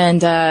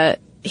 And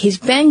he's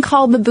been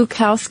called the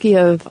Bukowski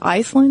of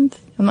Iceland.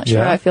 I'm not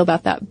sure how I feel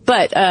about that.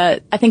 But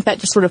I think that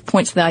just sort of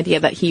points to the idea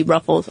that he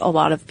ruffles a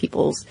lot of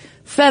people's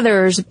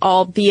feathers,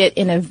 albeit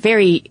in a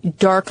very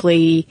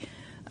darkly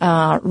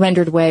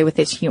rendered way with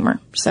his humor.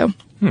 So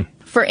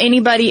for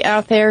anybody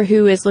out there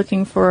who is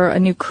looking for a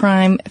new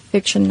crime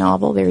fiction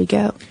novel, there you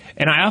go.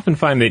 And I often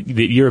find that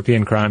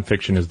European crime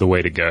fiction is the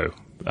way to go.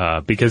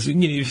 Because,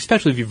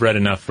 especially if you've read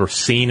enough or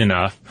seen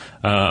enough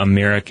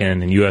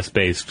American and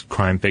U.S.-based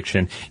crime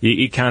fiction,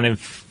 you kind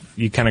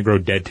of grow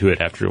dead to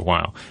it after a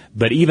while.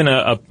 But even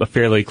a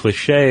fairly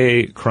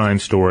cliche crime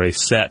story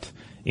set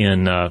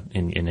in a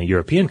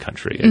European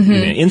country,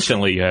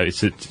 instantly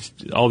it's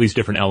all these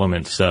different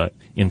elements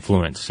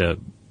influence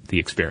the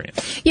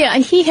experience. Yeah,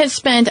 and he has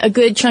spent a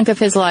good chunk of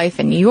his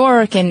life in New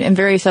York and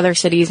various other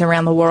cities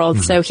around the world,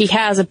 so he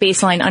has a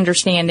baseline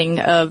understanding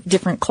of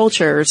different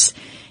cultures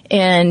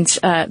and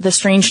the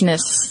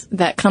strangeness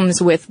that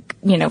comes with,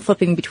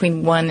 flipping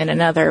between one and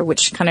another,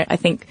 which kind of, I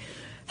think,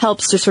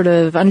 helps to sort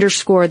of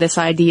underscore this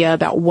idea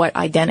about what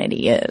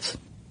identity is.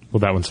 Well,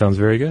 that one sounds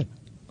very good.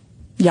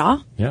 Yeah?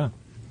 Yeah.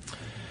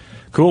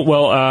 Cool.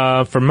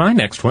 Well, for my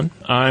next one,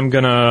 I'm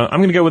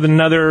gonna go with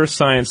another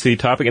science-y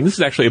topic, and this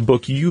is actually a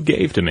book you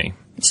gave to me.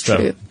 It's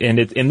true. And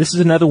this is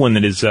another one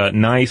that is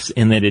nice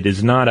in that it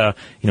is not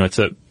it's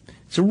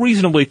a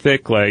reasonably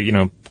thick,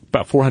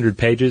 about 400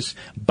 pages,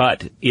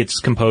 but it's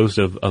composed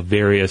of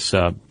various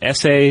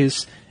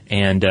essays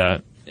and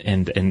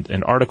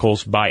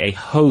articles by a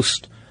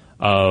host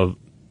of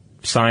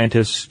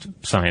scientists,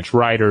 science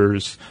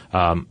writers,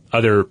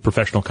 other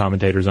professional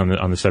commentators on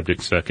the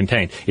subjects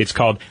contained. It's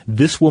called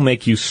 "This Will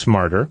Make You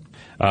Smarter: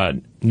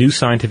 New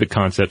Scientific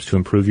Concepts to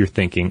Improve Your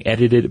Thinking,"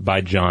 edited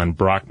by John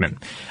Brockman.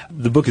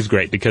 The book is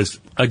great because,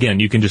 again,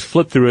 you can just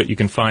flip through it. You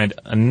can find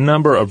a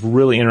number of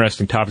really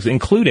interesting topics,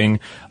 including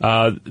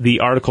the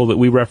article that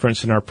we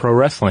referenced in our pro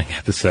wrestling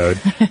episode.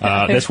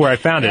 That's where I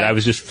found it. I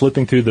was just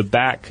flipping through the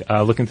back,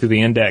 looking through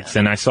the index,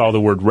 and I saw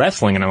the word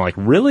wrestling, and I'm like,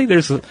 really?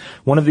 There's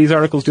one of these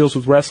articles deals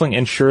with wrestling?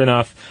 And sure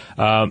enough,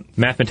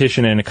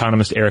 mathematician and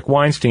economist Eric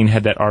Weinstein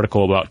had that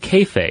article about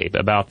kayfabe,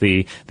 about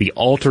the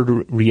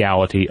altered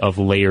reality of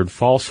layered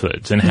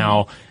falsehoods, and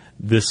how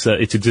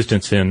its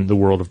existence in the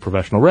world of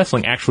professional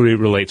wrestling actually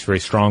relates very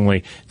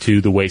strongly to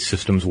the way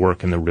systems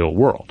work in the real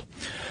world.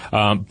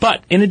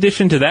 But in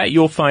addition to that,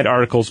 you'll find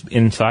articles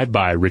inside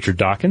by Richard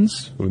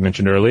Dawkins, who we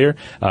mentioned earlier,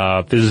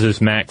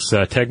 physicist Max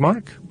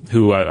Tegmark,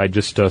 who I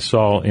just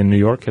saw in New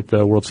York at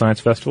the World Science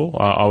Festival,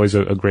 always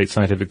a great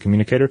scientific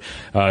communicator,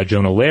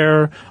 Jonah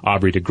Lehrer,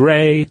 Aubrey de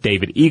Grey,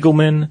 David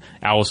Eagleman,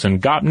 Alison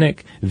Gopnik,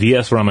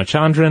 V.S.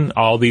 Ramachandran.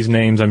 All these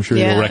names I'm sure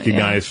you'll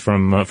recognize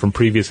from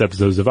previous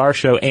episodes of our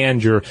show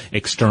and your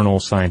external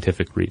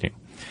scientific reading.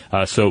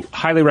 So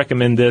highly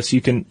recommend this.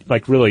 You can, I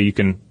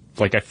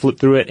flip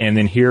through it, and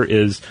then here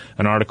is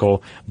an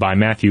article by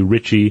Matthew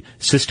Ritchie,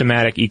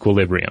 Systematic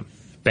Equilibrium.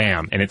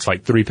 Bam, and it's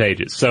like 3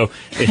 pages. So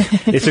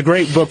it's a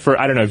great book for,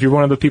 I don't know, if you're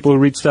one of the people who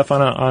read stuff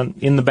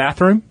in the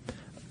bathroom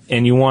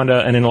and you want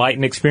an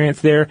enlightened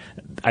experience there,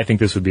 I think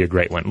this would be a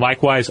great one.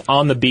 Likewise,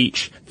 on the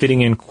beach,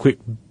 fitting in quick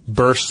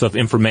bursts of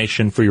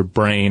information for your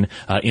brain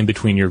in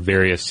between your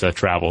various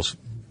travels.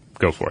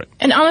 Go for it.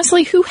 And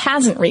honestly, who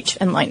hasn't reached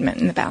enlightenment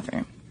in the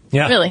bathroom?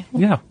 Yeah. Really?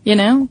 Yeah.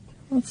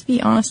 Let's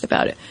be honest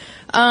about it.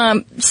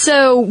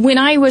 So when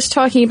I was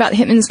talking about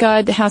Hitman's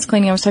Guide to House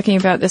Cleaning, I was talking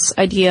about this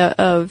idea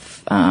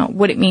of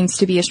what it means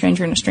to be a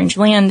stranger in a strange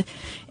land.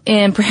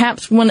 And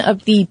perhaps one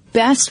of the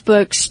best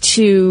books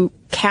to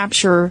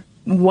capture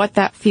what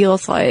that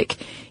feels like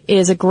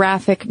is a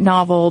graphic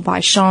novel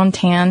by Sean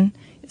Tan.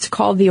 It's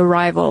called The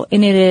Arrival,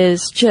 and it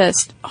is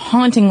just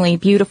hauntingly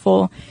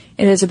beautiful.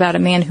 It is about a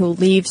man who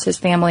leaves his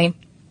family,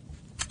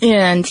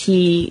 and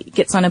he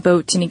gets on a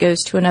boat and he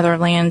goes to another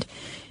land.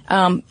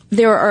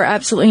 There are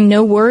absolutely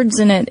no words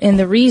in it, and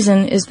the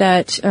reason is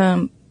that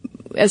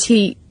as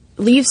he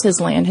leaves his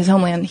land, his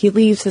homeland, he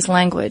leaves his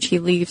language, he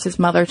leaves his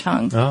mother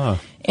tongue.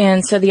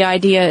 And so the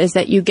idea is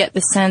that you get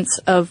the sense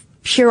of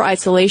pure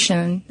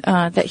isolation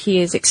that he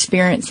is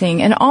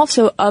experiencing, and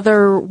also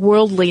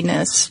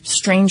otherworldliness,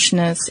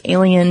 strangeness,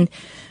 an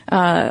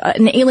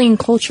alien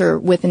culture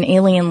with an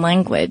alien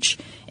language.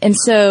 And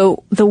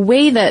so the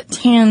way that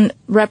Tan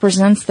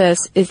represents this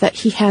is that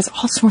he has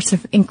all sorts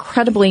of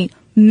incredibly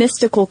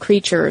mystical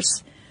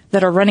creatures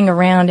that are running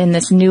around in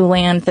this new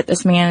land that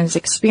this man is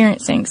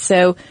experiencing.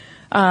 So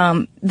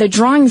the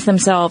drawings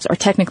themselves are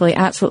technically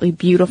absolutely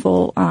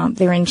beautiful.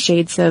 They're in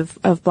shades of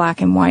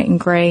black and white and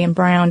gray and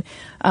brown.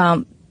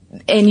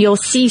 and you'll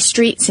see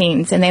street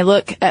scenes, and they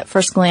look at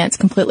first glance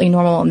completely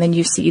normal, and then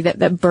you see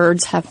that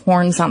birds have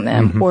horns on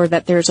them, or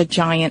that there's a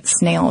giant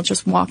snail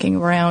just walking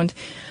around.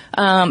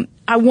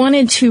 I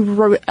wanted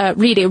to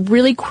read a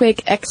really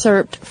quick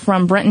excerpt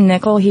from Brenton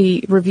Nickel.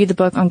 He reviewed the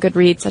book on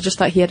Goodreads. I just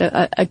thought he had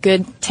a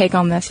good take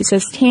on this. He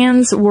says,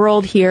 Tan's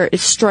world here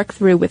is struck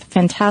through with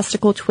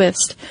fantastical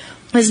twist.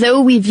 As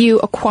though we view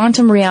a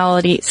quantum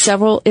reality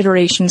several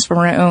iterations from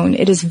our own.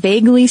 It is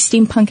vaguely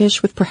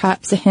steampunkish with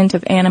perhaps a hint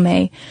of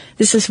anime.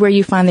 This is where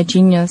you find the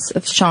genius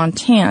of Sean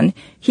Tan.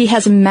 He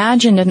has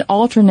imagined an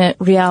alternate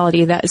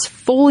reality that is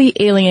fully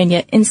alien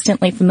yet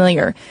instantly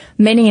familiar.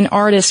 Many an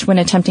artist, when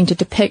attempting to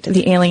depict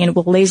the alien,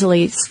 will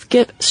lazily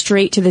skip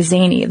straight to the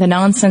zany, the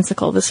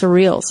nonsensical, the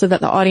surreal, so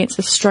that the audience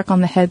is struck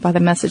on the head by the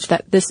message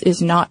that this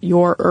is not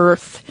your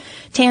Earth.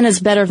 Tan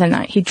is better than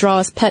that. He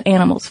draws pet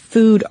animals,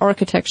 food,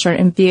 architecture,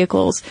 and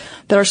vehicles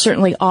that are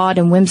certainly odd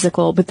and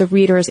whimsical, but the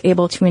reader is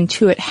able to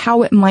intuit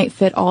how it might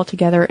fit all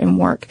together and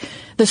work.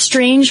 The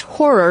strange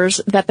horrors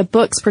that the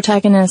book's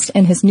protagonist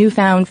and his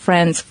newfound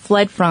friends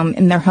fled from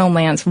in their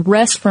homelands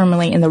rest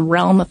firmly in the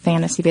realm of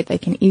fantasy, but they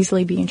can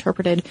easily be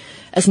interpreted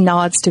as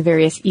nods to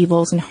various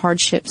evils and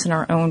hardships in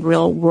our own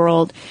real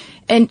world.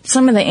 And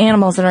some of the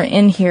animals that are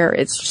in here,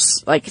 it's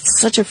just like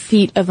it's such a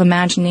feat of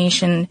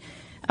imagination.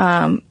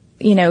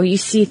 You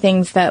see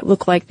things that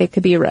look like they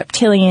could be a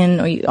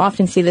reptilian, or you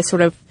often see this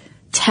sort of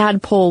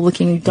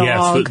tadpole-looking dog.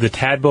 Yes, the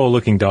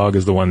tadpole-looking dog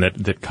is the one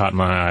that caught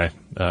my eye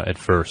at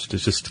first.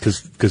 It's just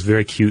because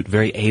very cute,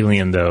 very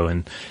alien though,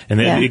 and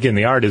then, again,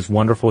 the art is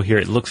wonderful here.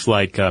 It looks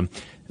like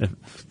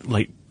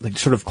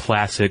sort of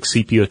classic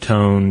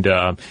sepia-toned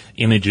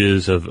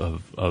images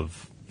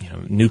of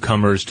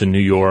newcomers to New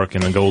York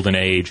in the Golden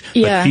Age,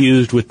 but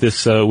fused with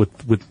this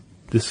with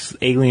this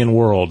alien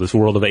world, this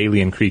world of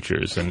alien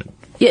creatures. And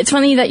yeah, it's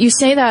funny that you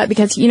say that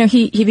because,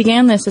 he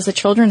began this as a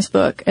children's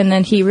book, and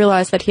then he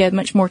realized that he had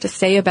much more to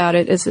say about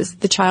it as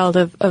the child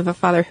of a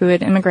father who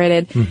had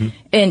immigrated. Mm-hmm.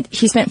 And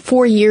he spent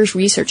 4 years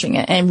researching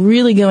it and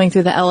really going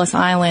through the Ellis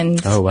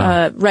Island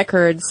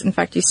records. In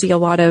fact, you see a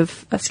lot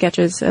of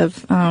sketches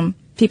of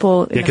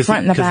people in the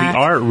front and the back. Because the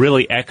art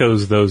really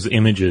echoes those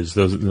images,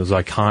 those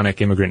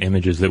iconic immigrant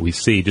images that we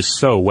see just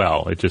so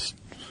well. It just...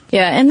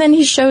 Yeah, and then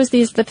he shows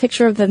the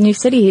picture of the new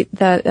city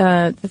that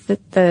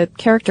the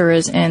character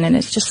is in, and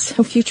it's just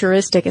so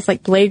futuristic. It's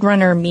like Blade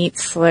Runner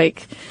meets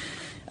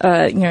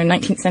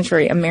 19th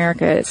century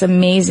America. It's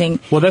amazing.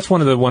 Well, that's one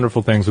of the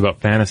wonderful things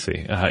about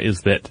fantasy,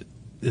 is that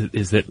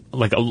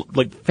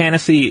like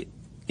fantasy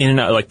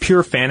like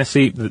pure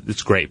fantasy,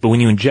 it's great. But when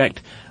you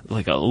inject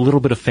like a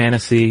little bit of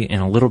fantasy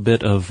and a little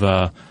bit of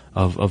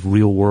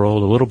real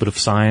world, a little bit of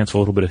science, a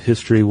little bit of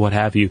history, what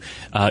have you,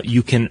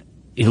 you can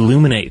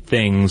illuminate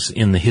things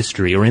in the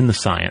history or in the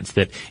science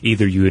that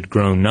either you had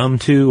grown numb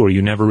to or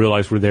you never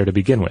realized were there to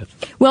begin with.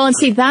 Well, and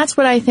see, that's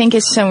what I think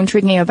is so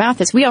intriguing about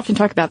this. We often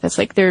talk about this,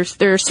 like there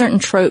are certain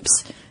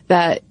tropes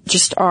that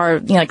just are,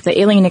 like the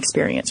alien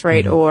experience,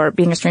 right? Mm-hmm. Or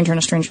being a stranger in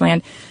a strange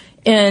land.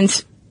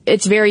 And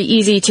it's very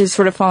easy to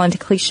sort of fall into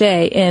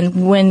cliche.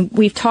 And when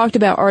we've talked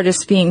about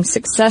artists being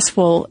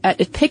successful at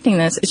depicting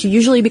this, it's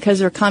usually because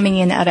they're coming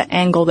in at an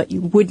angle that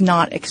you would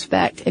not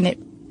expect. And it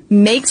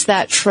makes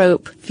that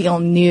trope feel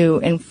new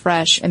and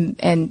fresh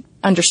and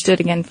understood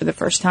again for the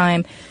first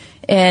time.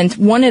 And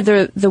one of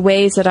the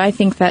ways that I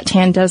think that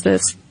Tan does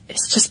this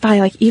is just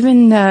by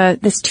even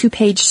this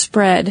 2-page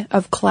spread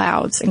of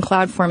clouds and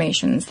cloud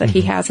formations that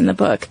he has in the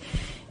book.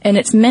 And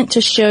it's meant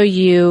to show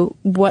you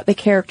what the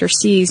character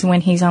sees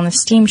when he's on the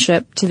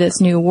steamship to this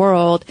new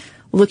world,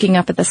 looking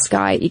up at the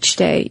sky each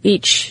day.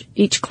 Each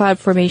cloud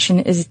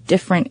formation is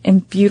different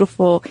and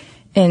beautiful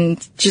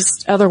and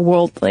just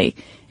otherworldly.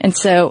 And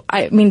so,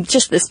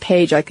 just this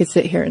page I could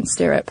sit here and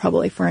stare at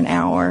probably for an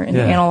hour and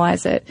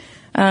analyze it.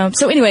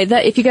 So anyway,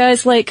 if you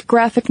guys like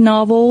graphic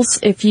novels,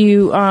 if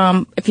you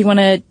want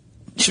to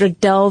sort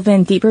of delve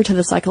in deeper to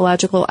the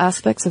psychological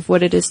aspects of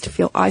what it is to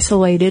feel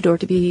isolated or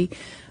to be,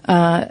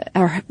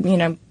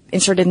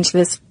 inserted into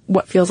this,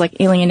 what feels like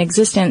alien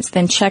existence,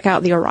 then check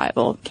out The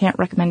Arrival. Can't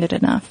recommend it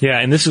enough. Yeah,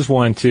 and this is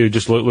one too,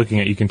 just looking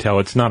at, you can tell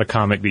it's not a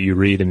comic that you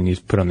read and then you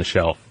put on the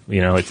shelf.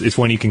 It's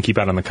one you can keep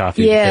out on the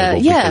coffee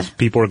table because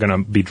people are going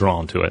to be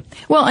drawn to it.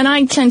 Well, and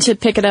I tend to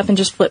pick it up and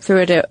just flip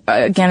through it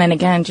again and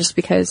again just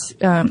because,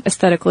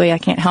 aesthetically I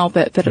can't help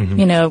it. But,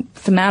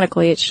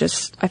 thematically it's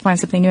just, I find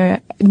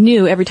something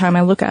new every time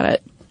I look at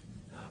it.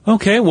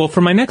 Okay, well,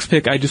 for my next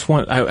pick, I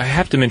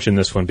have to mention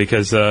this one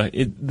because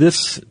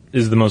this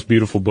is the most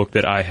beautiful book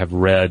that I have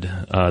read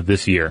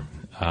this year,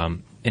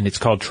 and it's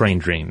called Train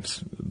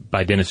Dreams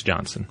by Dennis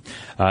Johnson.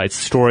 It's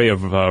the story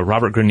of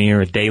Robert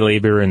Grenier, a day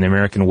laborer in the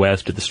American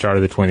West at the start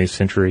of the 20th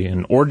century,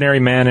 an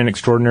ordinary man in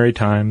extraordinary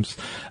times.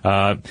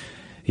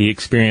 He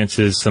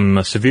experiences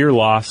some severe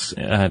loss,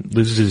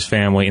 loses his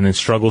family, and then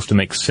struggles to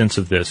make sense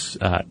of this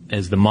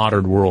as the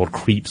modern world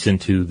creeps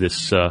into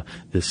this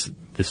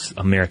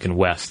American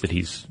West that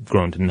he's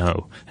grown to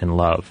know and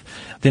love.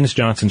 Dennis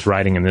Johnson's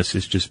writing in this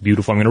is just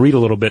beautiful. I'm going to read a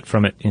little bit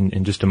from it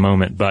in just a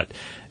moment, but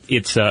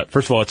it's,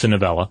 first of all, it's a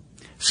novella.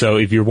 So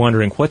if you're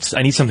wondering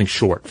I need something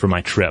short for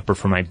my trip or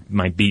for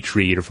my beach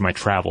read or for my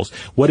travels,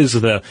 what is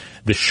the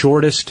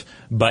shortest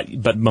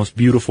but most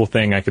beautiful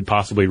thing I could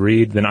possibly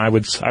read, then I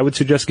would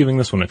suggest giving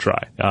this one a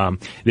try.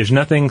 There's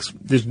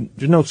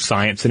no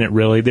science in it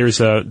really. There's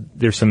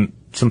some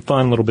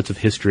fun little bits of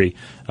history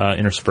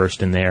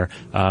interspersed in there.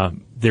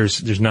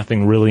 There's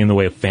nothing really in the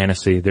way of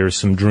fantasy. There's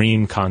some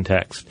dream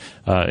context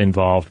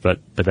involved, but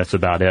that's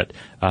about it.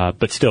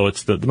 But still,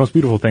 it's the most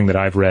beautiful thing that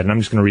I've read. And I'm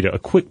just going to read a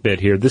quick bit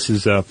here. This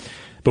is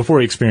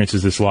before he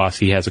experiences this loss,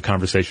 he has a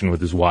conversation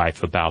with his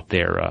wife about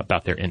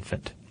their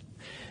infant.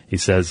 He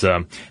says,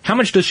 "How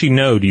much does she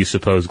know, do you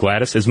suppose,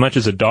 Gladys? As much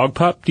as a dog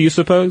pup, do you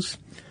suppose?"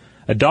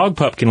 "A dog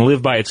pup can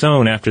live by its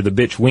own after the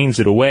bitch weans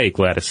it away,"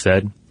 Gladys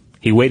said.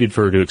 He waited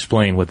for her to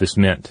explain what this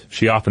meant.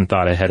 She often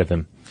thought ahead of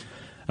him.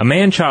 "A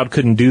man-child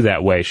couldn't do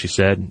that way," she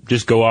said.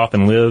 "Just go off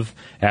and live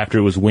after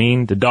it was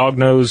weaned. The dog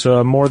knows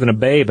more than a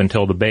babe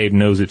until the babe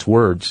knows its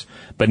words.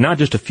 But not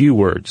just a few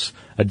words.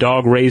 A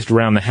dog raised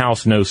around the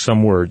house knows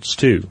some words,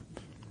 too.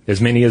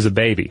 As many as a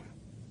baby."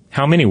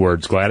 "How many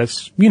words,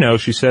 Gladys?" "You know,"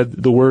 she said,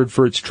 "the word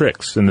for its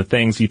tricks and the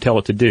things you tell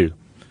it to do."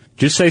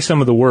 "Just say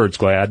some of the words,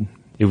 Glad."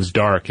 It was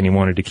dark and he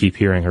wanted to keep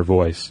hearing her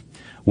voice.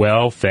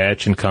 "Well,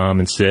 fetch and come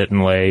and sit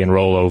and lay and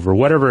roll over,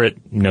 whatever it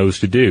knows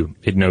to do,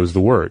 it knows the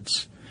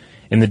words."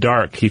 In the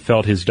dark, he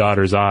felt his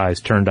daughter's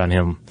eyes turned on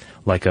him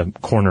like a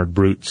cornered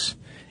brute's.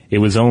 It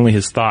was only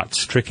his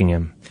thoughts tricking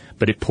him,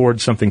 but it poured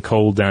something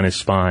cold down his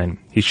spine.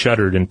 He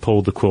shuddered and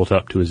pulled the quilt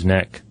up to his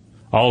neck.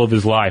 All of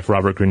his life,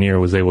 Robert Grenier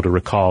was able to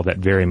recall that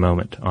very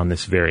moment on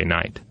this very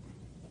night.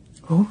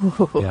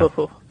 Yeah.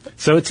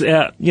 So it's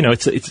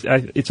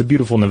it's a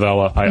beautiful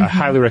novella. I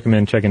highly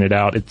recommend checking it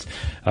out.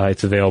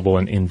 It's available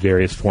in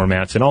various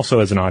formats and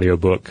also as an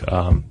audiobook.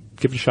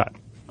 Give it a shot.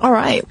 All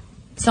right.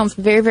 Sounds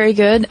very, very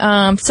good.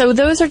 So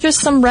those are just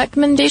some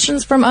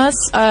recommendations from us.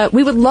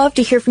 We would love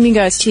to hear from you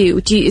guys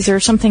too. Is there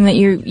something that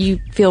you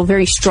feel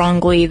very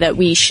strongly that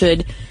we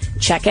should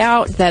check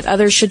out, that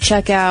others should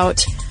check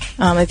out?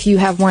 If you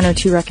have one or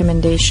two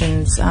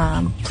recommendations,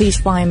 please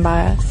fly them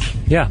by us.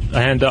 Yeah,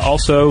 and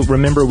also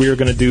remember we are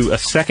going to do a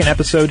second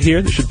episode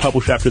here that should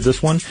publish after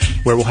this one,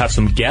 where we'll have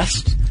some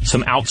guests,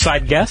 some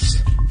outside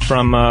guests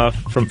from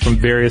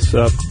various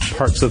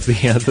parts of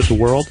the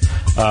world.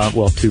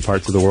 Well, two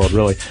parts of the world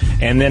really,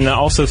 and then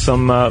also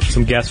some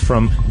guests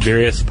from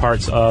various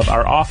parts of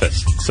our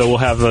office. So we'll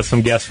have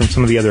some guests from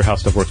some of the other How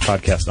Stuff Works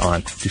podcasts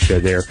on to share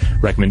their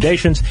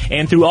recommendations.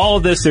 And through all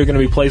of this, there are going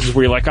to be places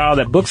where you're like, "Oh,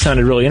 that book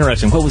sounded really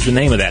interesting. What was the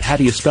name of that? How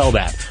do you spell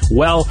that?"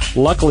 Well,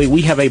 luckily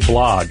we have a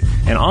blog,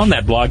 and on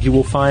that blog you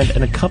will find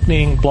an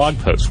accompanying blog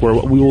post where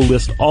we will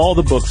list all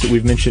the books that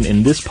we've mentioned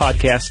in this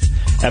podcast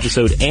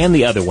episode and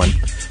the other one.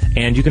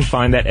 And you can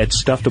find that at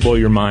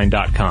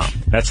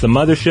StuffToBlowYourMind.com. That's the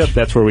mothership.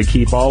 That's where we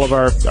keep all of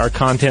our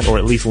content, or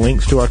at least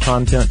links to our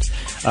content.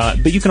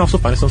 But you can also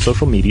find us on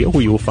social media,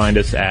 where you will find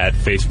us at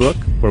Facebook,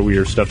 where we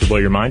are Stuff to Blow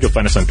Your Mind. You'll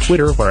find us on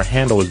Twitter, where our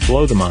handle is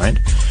Blow the Mind.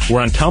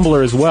 We're on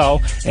Tumblr as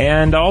well,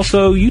 and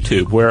also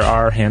YouTube, where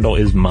our handle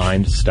is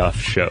Mind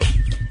Stuff Show.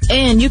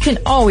 And you can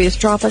always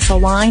drop us a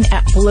line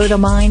at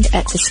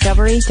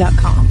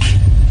blowthemind@discovery.com.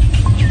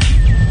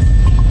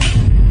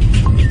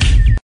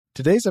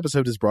 Today's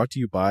episode is brought to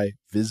you by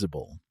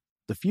Visible.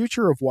 The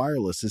future of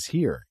wireless is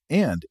here,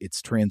 and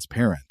it's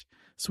transparent.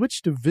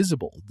 Switch to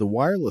Visible, the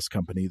wireless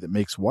company that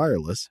makes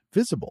wireless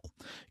visible.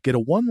 Get a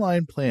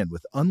one-line plan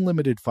with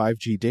unlimited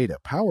 5G data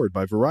powered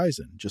by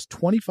Verizon, just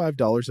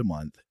 $25 a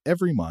month,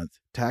 every month,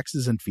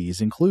 taxes and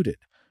fees included.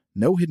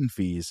 No hidden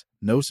fees,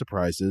 no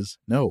surprises,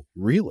 no,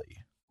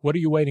 really. What are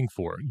you waiting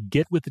for?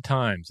 Get with the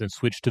times and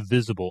switch to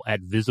Visible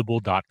at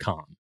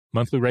Visible.com.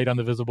 Monthly rate on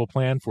the Visible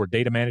plan. For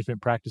data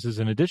management practices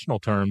and additional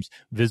terms,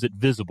 visit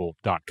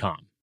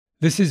Visible.com.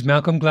 This is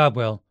Malcolm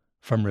Gladwell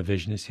from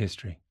Revisionist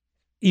History.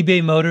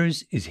 eBay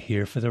Motors is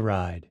here for the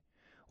ride.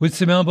 With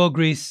some elbow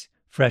grease,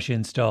 fresh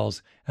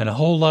installs, and a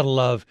whole lot of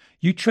love,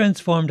 you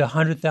transformed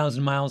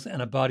 100,000 miles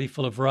and a body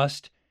full of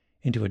rust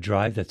into a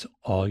drive that's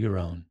all your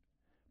own.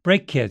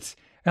 Brake kits,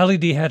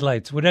 LED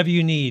headlights, whatever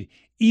you need,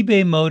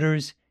 eBay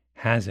Motors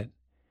has it.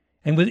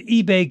 And with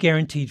eBay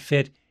Guaranteed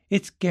Fit,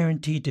 it's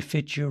guaranteed to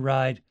fit your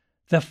ride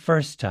the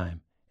first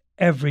time,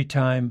 every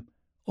time,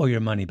 or your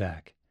money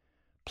back.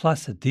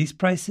 Plus, at these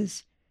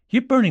prices,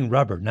 you're burning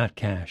rubber, not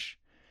cash.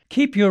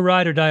 Keep your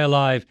ride or die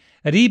alive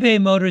at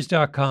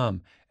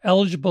ebaymotors.com.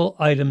 Eligible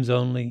items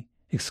only.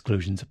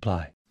 Exclusions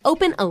apply.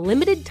 Open a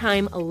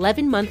limited-time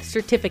 11-month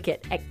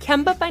certificate at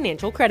Kemba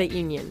Financial Credit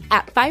Union.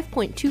 At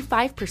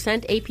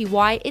 5.25%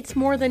 APY, it's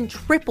more than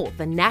triple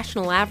the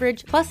national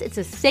average, plus it's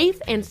a safe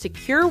and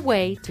secure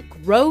way to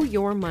grow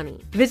your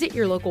money. Visit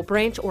your local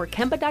branch or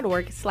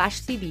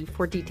kemba.org/CD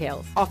for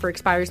details. Offer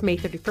expires May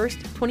 31st,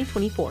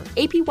 2024.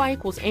 APY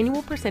equals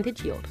annual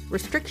percentage yield.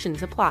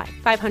 Restrictions apply.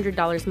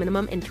 $500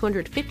 minimum and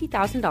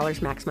 $250,000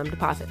 maximum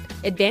deposit.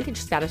 Advantage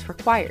status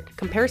required.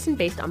 Comparison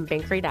based on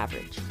bank rate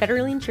average.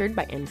 Federally insured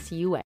by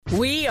NCUA.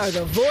 We are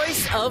the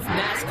voice of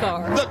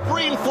NASCAR. The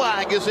green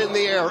flag is in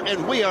the air,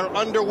 and we are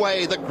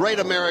underway. The Great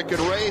American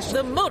Race.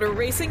 The Motor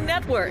Racing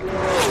Network.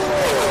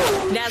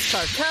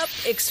 NASCAR Cup,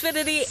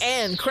 Xfinity,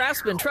 and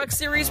Craftsman Truck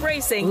Series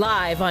Racing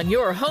live on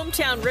your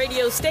hometown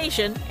radio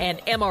station and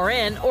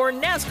MRN or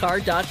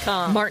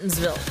NASCAR.com.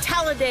 Martinsville,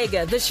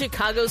 Talladega, the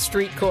Chicago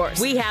Street Course.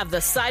 We have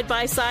the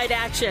side-by-side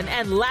action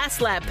and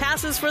last lap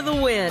passes for the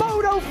win.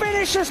 Photo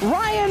finishes.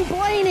 Ryan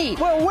Blaney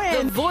will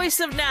win. The voice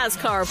of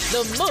NASCAR,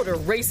 the Motor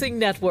Racing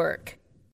Network.